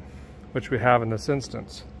 #1, which we have in this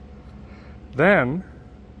instance. Then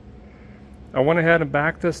I went ahead and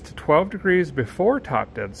backed this to 12 degrees before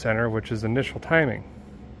top dead center, which is initial timing.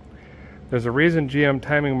 There's a reason GM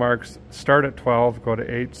timing marks start at 12, go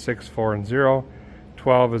to 8, 6, 4, and 0.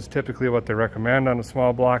 12 is typically what they recommend on a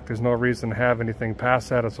small block. There's no reason to have anything past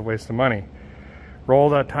that. It's a waste of money. Roll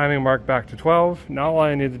that timing mark back to 12. Now all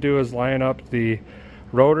I need to do is line up the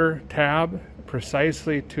rotor tab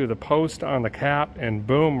precisely to the post on the cap, and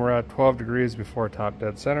boom, we're at 12 degrees before top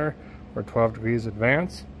dead center, or 12 degrees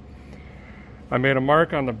advance. I made a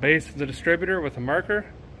mark on the base of the distributor with a marker.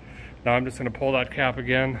 Now I'm just going to pull that cap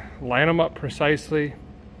again, line them up precisely,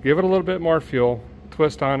 give it a little bit more fuel,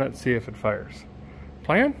 twist on it, see if it fires.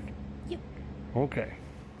 Plan? Yep. Okay.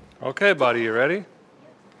 Okay, buddy, you ready? Yep.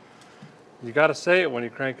 You got to say it when you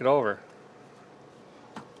crank it over.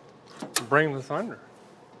 Bring the thunder.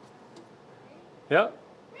 Yep.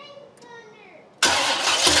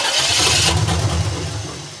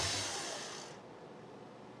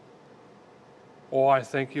 Oh, I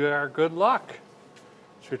think you are good luck.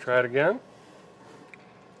 Should we try it again?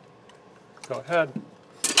 Go ahead.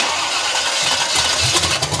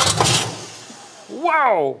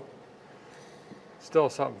 Wow! Still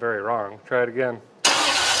something very wrong. Try it again.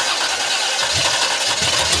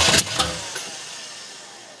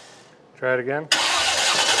 Try it again.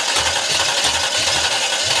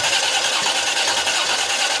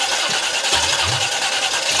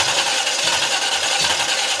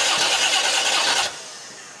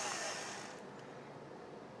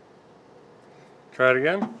 Try it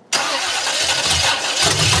again.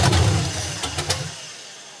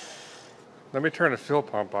 Let me turn the fuel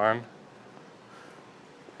pump on.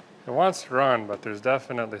 It wants to run, but there's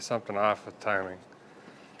definitely something off with timing.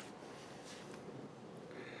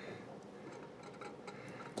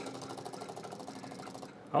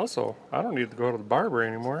 Also, I don't need to go to the barber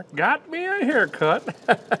anymore. Got me a haircut.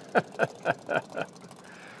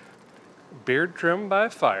 Beard trim by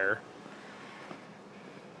fire.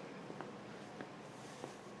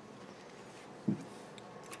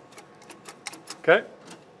 Okay.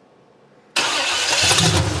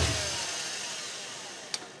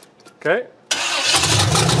 Okay.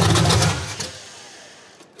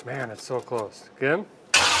 Man, it's so close. Again.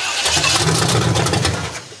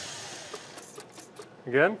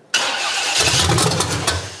 Again.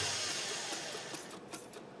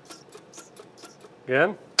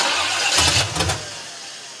 Again.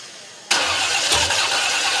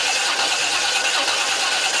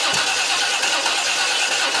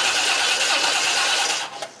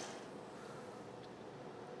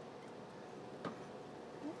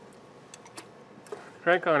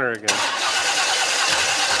 Crank on her again.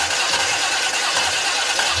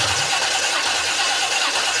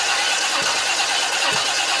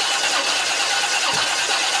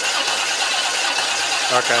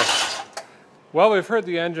 Okay. Well, we've heard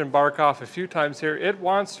the engine bark off a few times here. It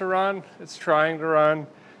wants to run. It's trying to run.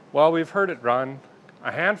 Well, we've heard it run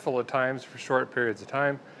a handful of times for short periods of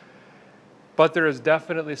time. But there is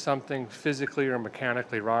definitely something physically or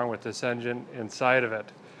mechanically wrong with this engine inside of it.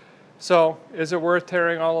 So, is it worth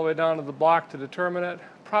tearing all the way down to the block to determine it?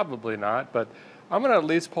 Probably not, but I'm going to at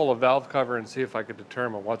least pull a valve cover and see if I could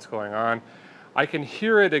determine what's going on. I can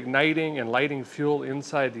hear it igniting and lighting fuel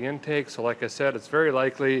inside the intake, so like I said, it's very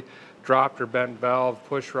likely dropped or bent valve,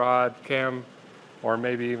 push rod, cam, or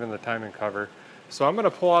maybe even the timing cover. So I'm going to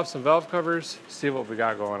pull off some valve covers, see what we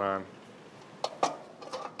got going on.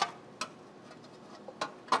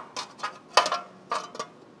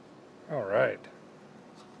 All right.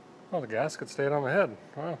 Oh, the gasket stayed on the head.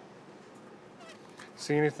 Wow.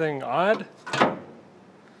 See anything odd? Not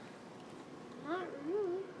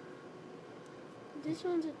really. This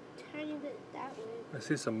one's a tiny bit that way. I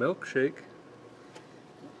see some milkshake.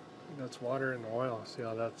 That's water and oil. See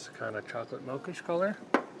how that's kind of chocolate milkish color?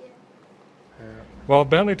 Yeah. Well,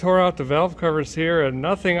 Bentley tore out the valve covers here and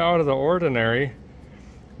nothing out of the ordinary.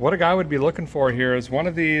 What a guy would be looking for here is one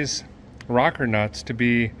of these rocker nuts to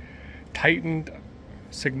be tightened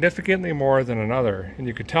significantly more than another, and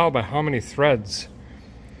you could tell by how many threads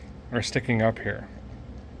are sticking up here,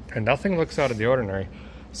 and nothing looks out of the ordinary.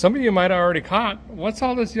 Some of you might have already caught, what's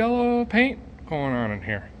all this yellow paint going on in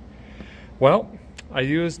here? Well, I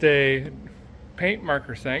used a paint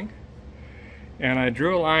marker thing and I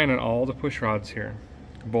drew a line on all the push rods here,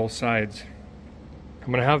 both sides. I'm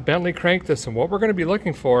going to have Bentley crank this, and what we're going to be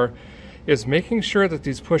looking for is making sure that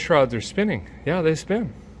these push rods are spinning. Yeah, they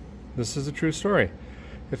spin. This is a true story.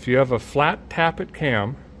 If you have a flat tappet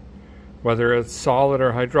cam, whether it's solid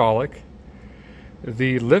or hydraulic,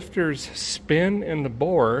 the lifters spin in the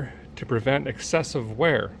bore to prevent excessive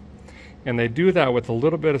wear. And they do that with a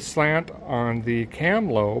little bit of slant on the cam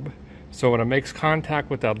lobe, so when it makes contact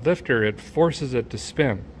with that lifter, it forces it to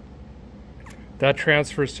spin. That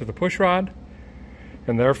transfers to the push rod,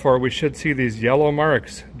 and therefore we should see these yellow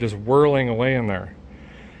marks just whirling away in there.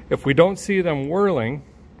 If we don't see them whirling,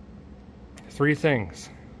 three things: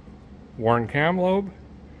 worn cam lobe,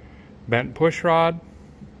 bent push rod,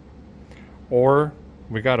 or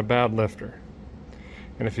we got a bad lifter.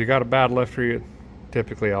 And if you got a bad lifter, you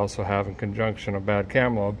typically also have in conjunction a bad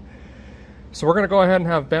cam lobe. So we're going to go ahead and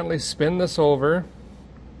have Bentley spin this over,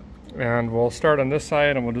 and we'll start on this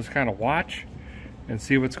side and we'll just kind of watch and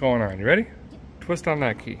see what's going on. You ready? Twist on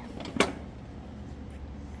that key.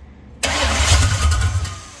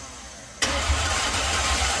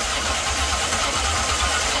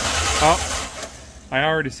 Oh, I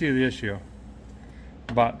already see the issue,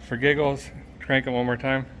 but for giggles, crank it one more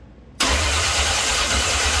time.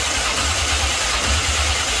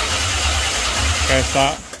 Okay,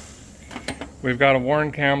 stop. We've got a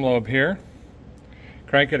worn cam lobe here.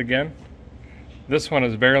 Crank it again. This one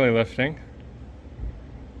is barely lifting.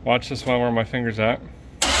 Watch this one where my finger's at.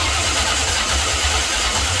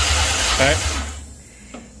 Okay.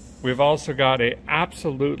 We've also got a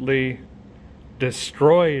absolutely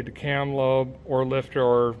destroyed cam lobe or lifter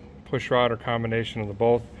or push rod or combination of the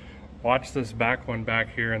both. Watch this back one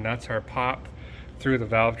back here, and that's our pop through the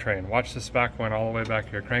valve train. Watch this back one all the way back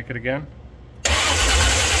here. Crank it again.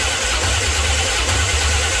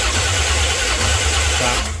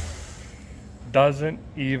 That doesn't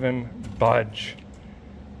even budge.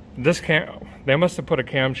 This they must have put a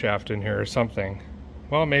camshaft in here or something.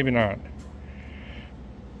 Well, maybe not.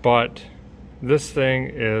 But this thing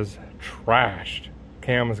is trashed.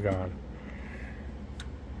 Cam is gone.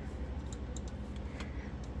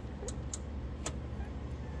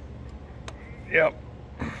 Yep.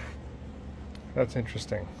 That's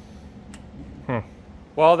interesting.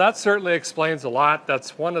 Well, that certainly explains a lot.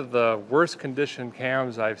 That's one of the worst conditioned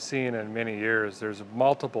cams I've seen in many years. There's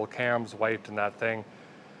multiple cams wiped in that thing.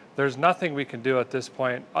 There's nothing we can do at this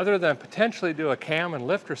point other than potentially do a cam and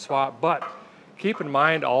lifter swap, but keep in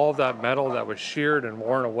mind all of that metal that was sheared and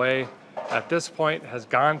worn away at this point has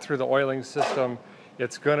gone through the oiling system.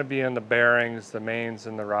 It's going to be in the bearings, the mains,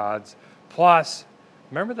 and the rods. Plus,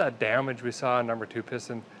 remember that damage we saw in number 2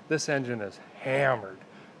 piston? This engine is hammered.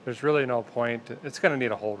 There's really no point. It's going to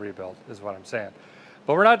need a whole rebuild, is what I'm saying.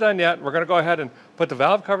 But we're not done yet. We're gonna go ahead and put the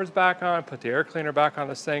valve covers back on, put the air cleaner back on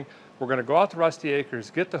this thing. We're gonna go out to Rusty Acres,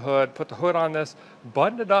 get the hood, put the hood on this,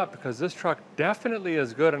 button it up, because this truck definitely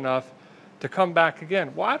is good enough to come back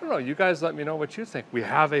again. Well, I don't know, you guys let me know what you think. We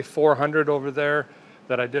have a 400 over there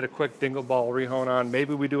that I did a quick dingle ball rehone on.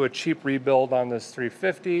 Maybe we do a cheap rebuild on this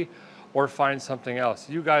 350 or find something else.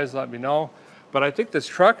 You guys let me know. But I think this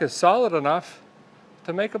truck is solid enough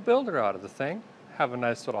to make a builder out of the thing. Have a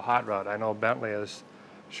nice little hot rod. I know Bentley has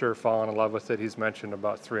sure fallen in love with it. He's mentioned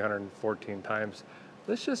about 314 times.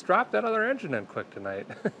 Let's just drop that other engine in quick tonight.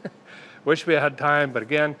 Wish we had time, but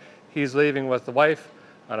again, he's leaving with the wife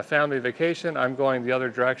on a family vacation. I'm going the other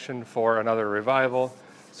direction for another revival,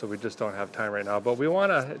 so we just don't have time right now. But we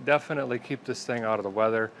want to definitely keep this thing out of the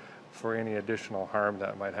weather for any additional harm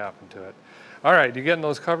that might happen to it. All right, you getting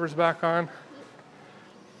those covers back on?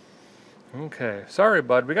 Okay, sorry,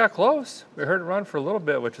 bud. We got close. We heard it run for a little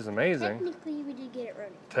bit, which is amazing. Technically, we did get it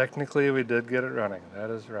running. Technically, we did get it running. That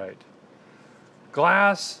is right.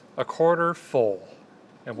 Glass a quarter full.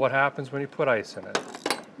 And what happens when you put ice in it?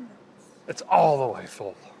 It's all the way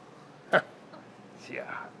full.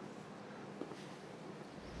 Yeah.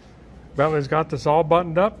 Bentley's got this all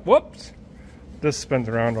buttoned up. Whoops. This spins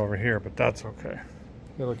around over here, but that's okay.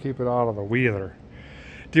 It'll keep it out of the wheeler.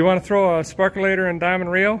 Do you want to throw a sparkulator and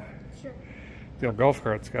diamond reel? Sure. The old golf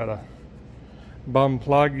cart's got a bum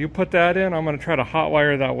plug. You put that in. I'm going to try to hot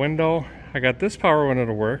wire that window. I got this power one,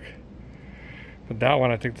 it'll work. But that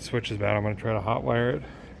one, I think the switch is bad. I'm going to try to hot wire it.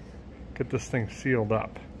 Get this thing sealed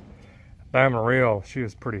up. Diamond reel, she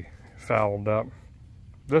is pretty fouled up.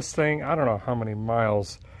 This thing, I don't know how many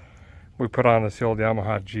miles we put on this old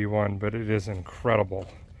Yamaha G1, but it is incredible.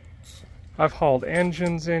 I've hauled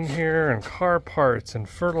engines in here and car parts and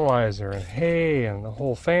fertilizer and hay and the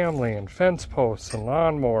whole family and fence posts and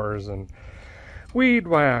lawnmowers and weed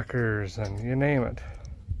whackers and you name it.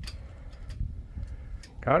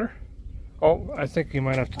 Got her? Oh, I think you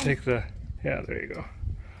might have to take the, yeah, there you go.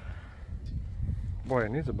 Boy,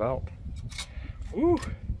 it needs a belt. Ooh.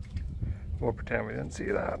 We'll pretend we didn't see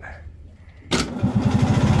that.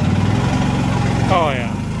 Oh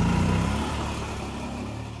yeah.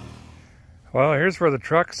 Well, here's where the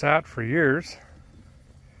truck sat for years.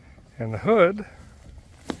 And the hood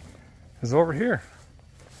is over here.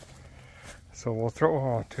 So we'll throw,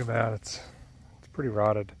 oh, too bad, it's pretty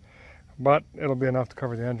rotted. But it'll be enough to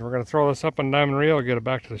cover the engine. We're gonna throw this up on diamond reel and get it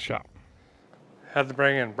back to the shop. Had to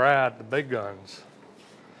bring in Brad, the big guns.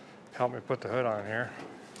 Help me put the hood on here.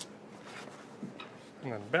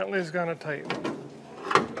 And then Bentley's gonna tighten.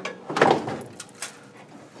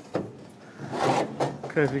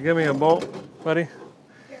 Okay, if you give me a bolt, buddy.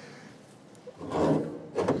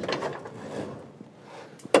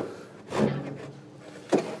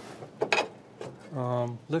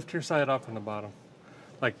 Lift your side up in the bottom,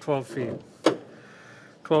 like 12 feet.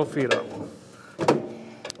 12 feet up.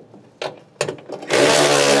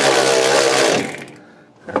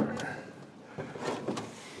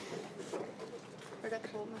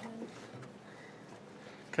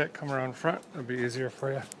 Okay, come around front. It'll be easier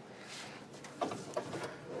for you.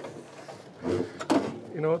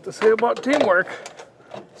 You know what they say about teamwork?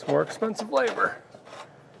 It's more expensive labor.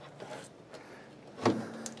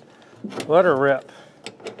 Let her rip.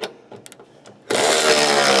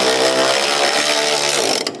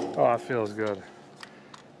 Oh, it feels good.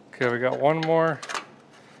 Okay, we got one more.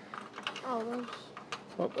 Oh, those.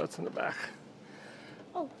 Oh, that's in the back.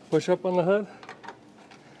 Oh. Push up on the hood.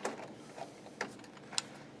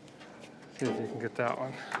 See if you can get that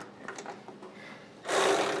one.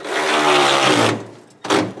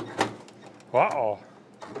 Uh-oh.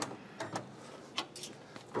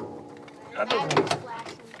 That doesn't...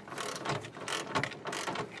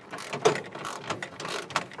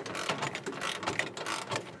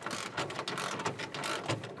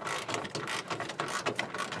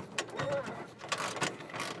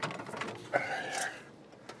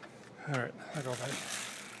 All right, I'll go back.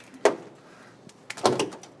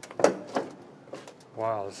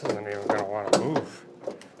 Wow, this isn't even gonna want to move.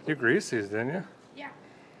 You greased these, didn't you? Yeah.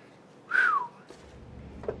 Whew.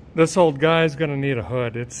 This old guy's gonna need a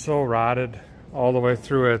hood. It's so rotted all the way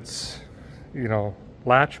through its, you know,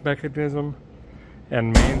 latch mechanism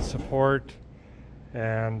and main support,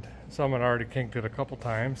 and someone already kinked it a couple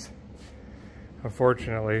times,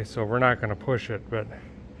 unfortunately, so we're not gonna push it, but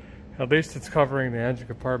at least it's covering the engine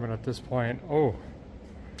compartment at this point. Oh.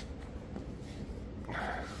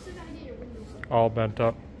 All bent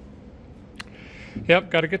up. Yep,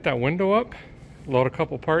 got to get that window up. Load a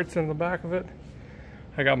couple parts in the back of it.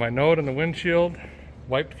 I got my note in the windshield,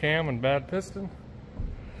 wiped cam and bad piston.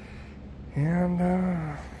 And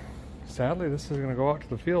Sadly, this is gonna go out to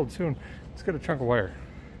the field soon. Let's get a chunk of wire.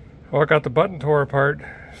 Well, I got the button tore apart,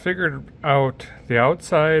 figured out the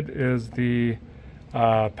outside is the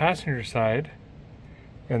passenger side,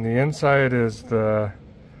 and the inside is the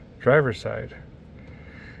driver's side.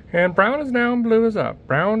 And brown is down, blue is up.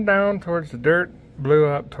 Brown down towards the dirt, blue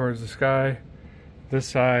up towards the sky. This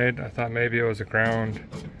side, I thought maybe it was a ground.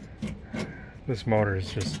 This motor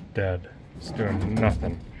is just dead. It's doing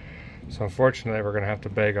nothing. So unfortunately, we're gonna have to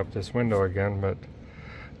bag up this window again, but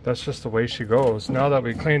that's just the way she goes. Now that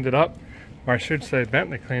we cleaned it up, or I should say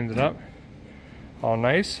Bentley cleaned it up, all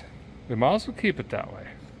nice, we might as well keep it that way.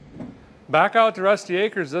 Back out to Rusty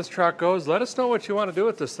Acres, this truck goes. Let us know what you want to do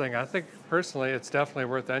with this thing. I think personally it's definitely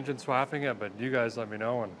worth engine swapping it, but you guys let me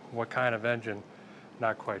know, and what kind of engine,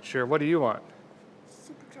 not quite sure. What do you want?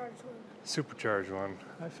 Supercharged one. Supercharged one.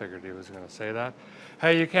 I figured he was going to say that.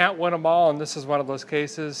 Hey, you can't win them all, and this is one of those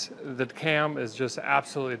cases. The cam is just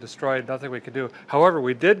absolutely destroyed. Nothing we could do. However,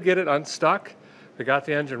 we did get it unstuck. We got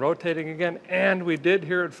the engine rotating again, and we did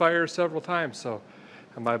hear it fire several times. So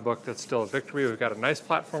in my book, that's still a victory. We've got a nice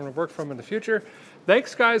platform to work from in the future.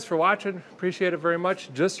 Thanks, guys, for watching. Appreciate it very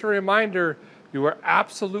much. Just a reminder, you are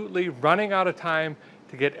absolutely running out of time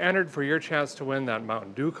to get entered for your chance to win that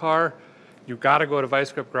Mountain Dew car. You've got to go to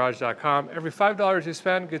vicegripgarage.com. Every $5 you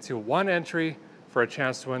spend gets you one entry for a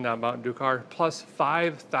chance to win that Mountain Dew car, plus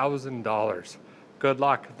 $5,000. Good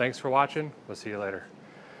luck. Thanks for watching. We'll see you later.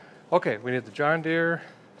 Okay, we need the John Deere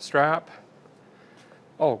strap.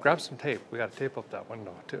 Oh, grab some tape. We got to tape up that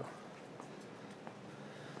window too.